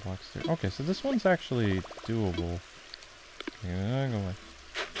table, wooden block stair. Okay, so this one's actually doable. Yeah, go away.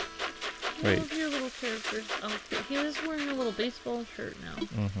 Wait. I love your little character's outfit. He was wearing a little baseball shirt now.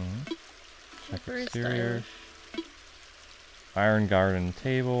 Check Very exterior. stylish. Iron garden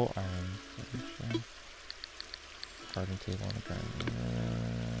table. Garden table on the ground.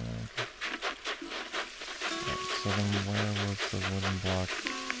 Okay. Right, so then where was the wooden block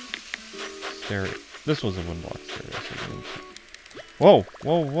stereo? This was a wooden block stereo. So whoa!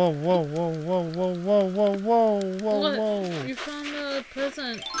 Whoa! Whoa! Whoa! Whoa! Whoa! Whoa! Whoa! Whoa! Whoa! Whoa! Whoa! You found the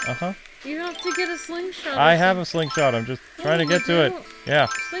present. Uh-huh. You have to get a slingshot. I have a slingshot. I'm just trying to get to it. Yeah.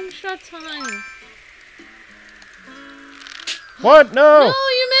 Slingshot time. What? No! No,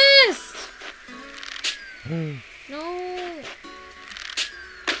 you missed! No!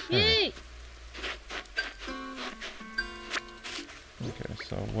 Yay! Okay,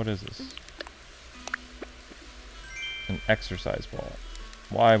 so what is this? An exercise ball.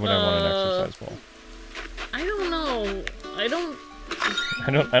 Why would I want an exercise ball? I don't know.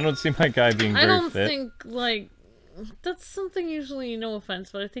 I don't see my guy being very fit. I don't think, like, that's something usually, no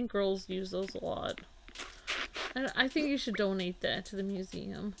offense, but I think girls use those a lot. I think you should donate that to the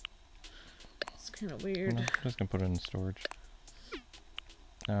museum. It's kind of weird. I'm just gonna put it in storage.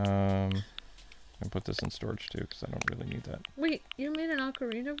 I'm gonna put this in storage too, because I don't really need that. Wait, you made an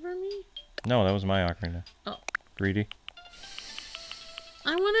ocarina for me? No, that was my ocarina. Oh. Greedy.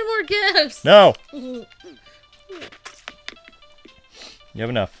 I wanted more gifts! No! You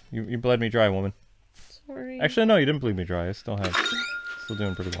have enough. You bled me dry, woman. Sorry. Actually, no, you didn't bleed me dry. I still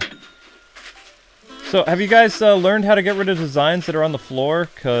doing pretty well. So, have you guys learned how to get rid of designs that are on the floor?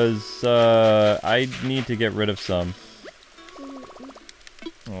 Because I need to get rid of some.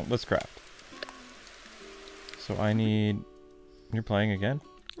 Well, let's craft. So I need... You're playing again?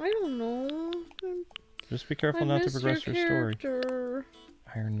 I don't know. Just be careful not to progress your story. Character.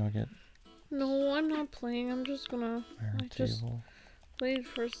 Iron nugget. No, I'm not playing. I'm just gonna... Iron just table. played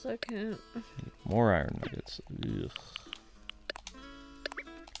for a second. More iron nuggets. Ugh.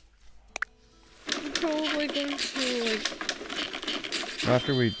 I'm probably going to, like... Well,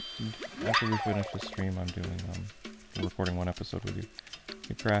 after we finish the stream, I'm doing recording one episode with you.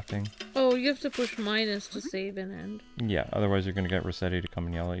 Keep crafting. Oh, you have to push minus to save and end. Yeah, otherwise you're gonna get Rossetti to come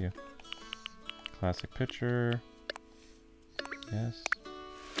and yell at you. Classic picture. Yes.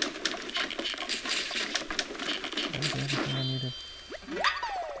 Everything I needed.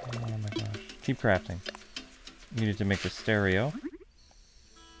 Oh my gosh. Keep crafting. Needed to make the stereo.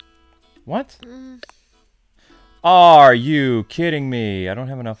 What? Are you kidding me? I don't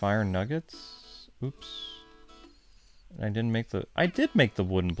have enough iron nuggets. Oops. I didn't make the... I did make the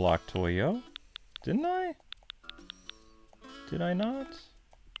wooden block Toyo. Didn't I? Did I not?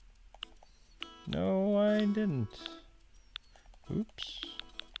 No, I didn't. Oops.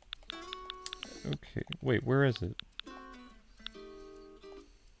 Okay, wait, where is it?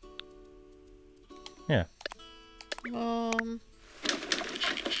 Yeah. What's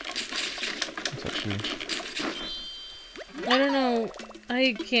up, Sue? I don't know.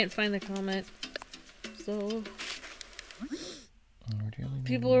 I can't find the comment. So...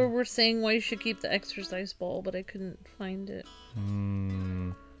 People were saying why you should keep the exercise ball, but I couldn't find it.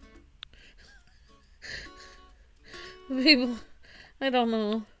 People... I don't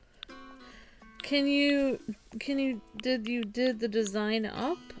know. Did you the design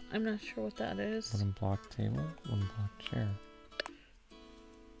up? I'm not sure what that is. Wooden block table, wooden block chair.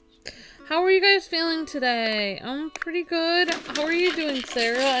 How are you guys feeling today? I'm pretty good. How are you doing,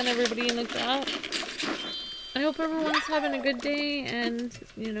 Sarah, and everybody in the chat? I hope everyone's having a good day and,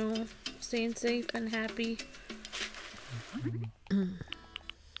 you know, staying safe and happy. Supposed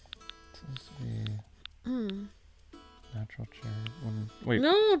to be natural chair. Wait.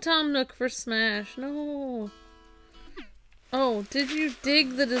 No, Tom Nook for Smash. No. Oh, did you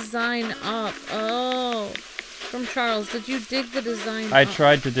dig the design up? Oh. From Charles, did you dig the design up? I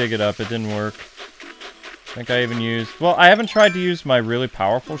tried to dig it up. It didn't work. I think I even used... Well, I haven't tried to use my really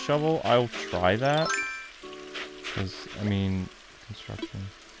powerful shovel. I'll try that. Because, I mean, construction.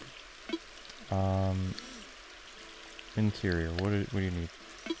 Interior. What do you need?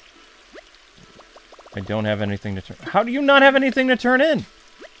 I don't have anything to turn... How do you not have anything to turn in?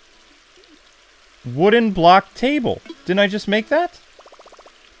 Wooden block table. Didn't I just make that?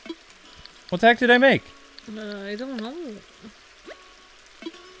 What the heck did I make? I don't know.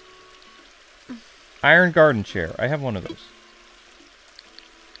 Iron garden chair. I have one of those.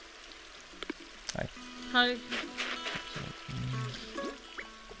 Hi. Hi.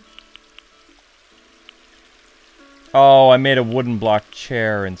 Oh, I made a wooden block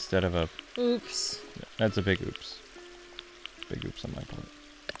chair instead of a... Oops. That's a big oops. Big oops on my part.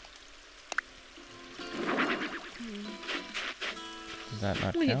 Does that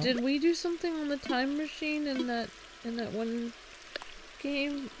not Wait, count? did we do something on the time machine in that one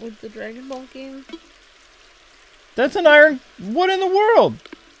game with the Dragon Ball game? That's an iron... What in the world?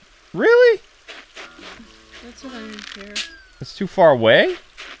 Really? That's an iron chair. It's too far away?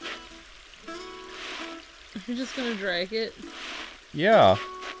 You're just gonna drag it? Yeah.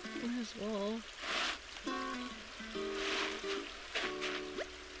 Might as well.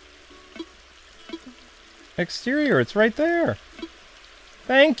 Exterior, it's right there.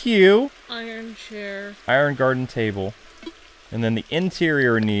 Thank you. Iron chair. Iron garden table. And then the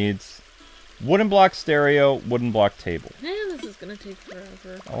interior needs wooden block stereo, wooden block table. Man, this is gonna take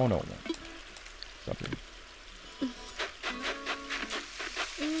forever. Oh no, it won't. Stop it.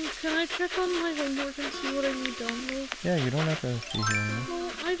 Can I check on my homework and see what I need done with? Yeah, you don't have to be here anymore.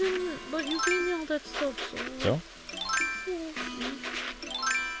 Well, I didn't, but you gave me all that stuff, so... So?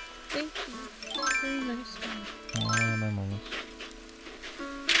 Thank you. Very nice. My moments.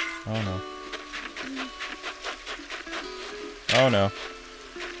 Oh no. Oh no.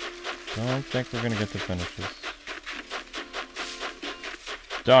 Don't think we're gonna get to finish this.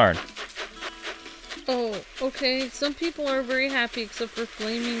 Darn. Oh, okay. Some people are very happy, except for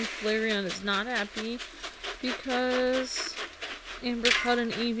Flaming Flareon is not happy because Amber caught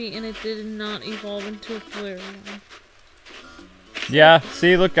an Eevee and it did not evolve into a Flareon. Yeah,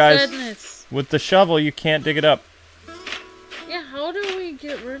 see, look guys. Sadness. With the shovel, you can't dig it up. Yeah, how do we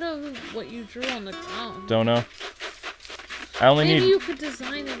get rid of what you drew on the ground? Don't know. I only Maybe need... you could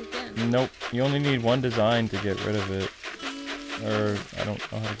design it again. Nope. You only need one design to get rid of it. Or, I don't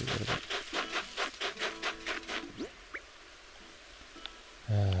know how to get rid of it.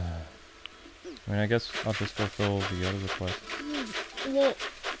 I mean, I guess I'll just fulfill the other request. Well...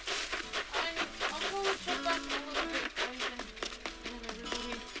 I'll go check back a little bit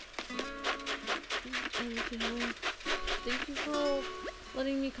everybody. Thank you for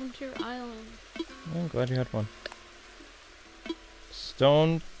letting me come to your island. I'm glad you had fun.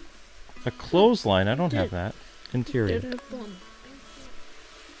 Stone... A clothesline, I don't have that. Interior. Did have fun.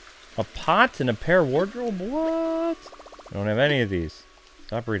 A pot and a pair of wardrobe? What? I don't have any of these.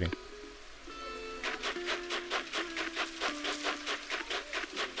 Stop reading.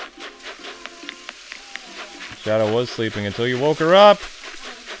 Shadow was sleeping until you woke her up.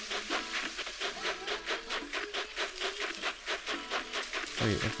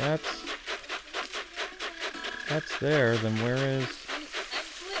 Wait, if that's there, then where is...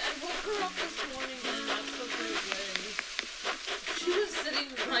 Actually, I woke her up this morning in a not so great way. She was sitting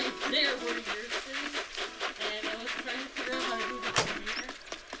right there where you're sitting, and I was trying to figure out how to do the computer,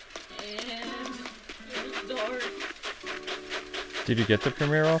 and it was dark. Did you get the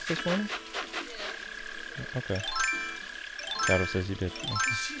premiere off this morning? Yeah. Okay. Shadow says you did. Okay.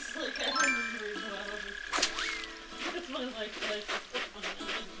 She's like, I don't remember as well. That's my life.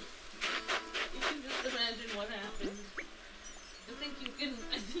 You can just imagine what happened. I think you can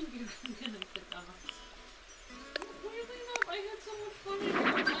kind of pick off. Weirdly enough, I had so much fun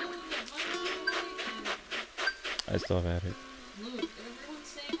in I still have had it. Luke, everyone's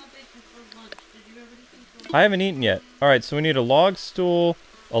saying what they took for lunch. Did you have anything for lunch? I haven't eaten yet. Alright, so we need a log stool,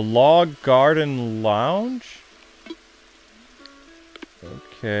 a log garden lounge?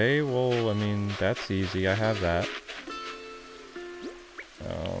 Okay, well, I mean, that's easy. I have that.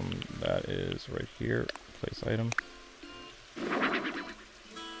 That is right here. Place item.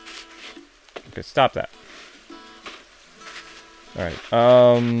 Okay, stop that.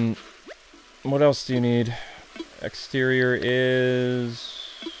 Alright, what else do you need? Exterior is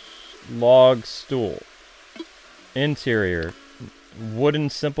log stool. Interior, wooden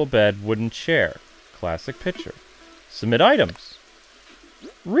simple bed, wooden chair. Classic picture. Submit items.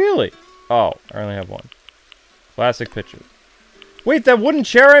 Really? Oh, I only have one. Classic picture. Wait, that wooden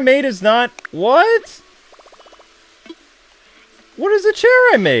chair I made is not... What? What is the chair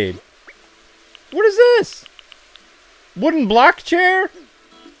I made? What is this? Wooden block chair?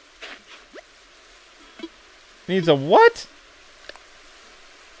 Needs a what?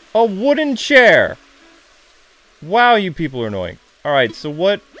 A wooden chair. Wow, you people are annoying. Alright, so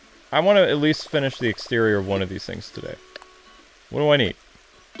what... I want to at least finish the exterior of one of these things today. What do I need?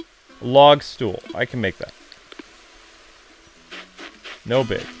 A log stool. I can make that. No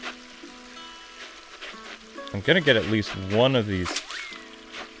big. I'm gonna get at least one of these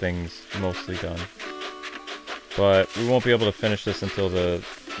things mostly done. But we won't be able to finish this until the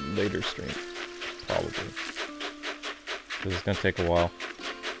later stream. Probably. Because it's gonna take a while.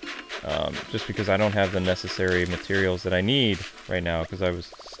 Just because I don't have the necessary materials that I need right now, because I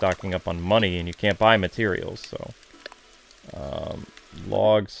was stocking up on money and you can't buy materials, so...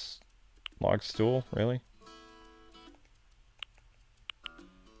 log stool, really?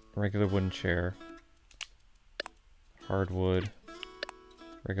 Regular wooden chair. Hardwood.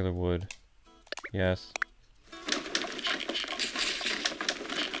 Regular wood. Yes.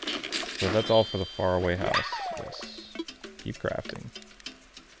 So that's all for the faraway house. Yes. Keep crafting.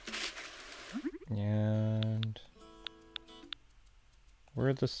 And...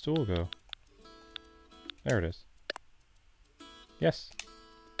 where'd the stool go? There it is. Yes.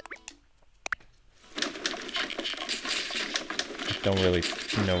 Don't really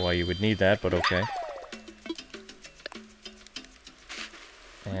know why you would need that, but okay.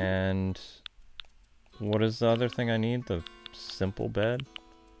 And... what is the other thing I need? The simple bed?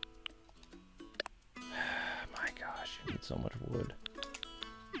 My gosh, you need so much wood.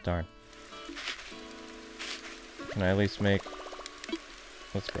 Darn. Can I at least make...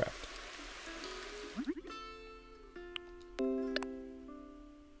 let's craft.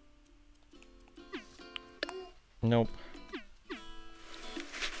 Nope.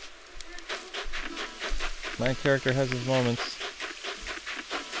 My character has his moments.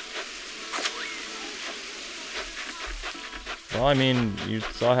 Well, I mean, you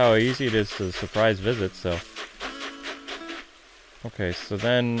saw how easy it is to surprise visit, so... okay, so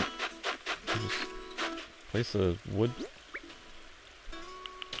then... just place a wood...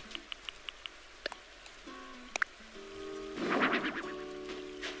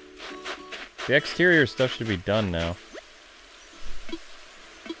 the exterior stuff should be done now.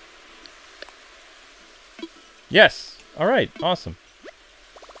 Yes! Alright, awesome.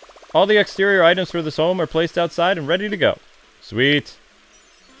 All the exterior items for this home are placed outside and ready to go. Sweet.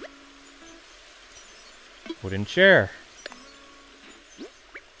 Wooden chair.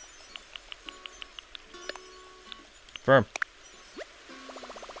 Firm.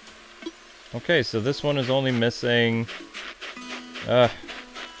 Okay, so this one is only missing... I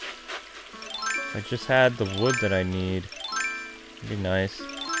just had the wood that I need. It'd be nice.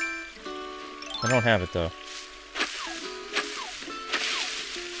 I don't have it though.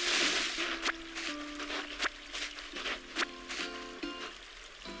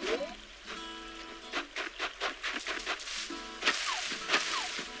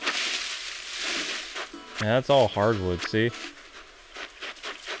 Yeah, that's all hardwood, see?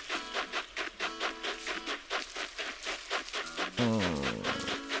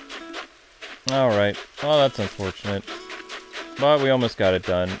 Alright, well that's unfortunate. But we almost got it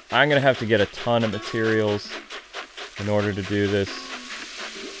done. I'm gonna have to get a ton of materials in order to do this.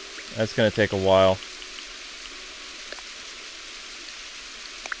 That's gonna take a while.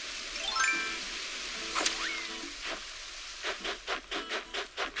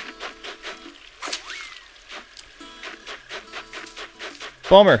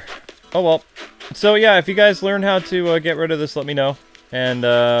 Bummer. Oh well. So yeah, if you guys learn how to get rid of this, let me know. And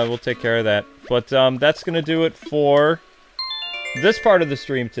we'll take care of that. But that's going to do it for this part of the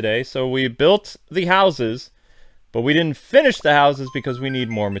stream today. So we built the houses, but we didn't finish the houses because we need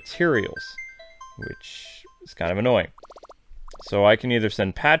more materials, which is kind of annoying. So I can either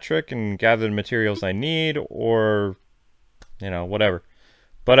send Patrick and gather the materials I need, or, you know, whatever.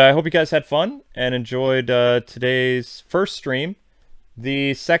 But I hope you guys had fun and enjoyed today's first stream.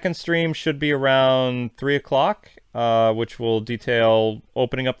 The second stream should be around 3 o'clock, which will detail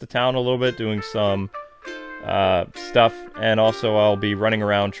opening up the town a little bit, doing some stuff, and also I'll be running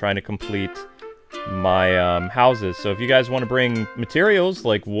around trying to complete my houses. So if you guys want to bring materials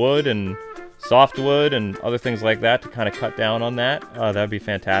like wood and softwood and other things like that to kind of cut down on that, that'd be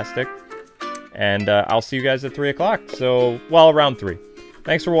fantastic. And I'll see you guys at 3 o'clock. So, well, around 3.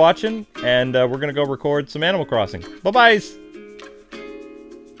 Thanks for watching, and we're going to go record some Animal Crossing. Bye-bye!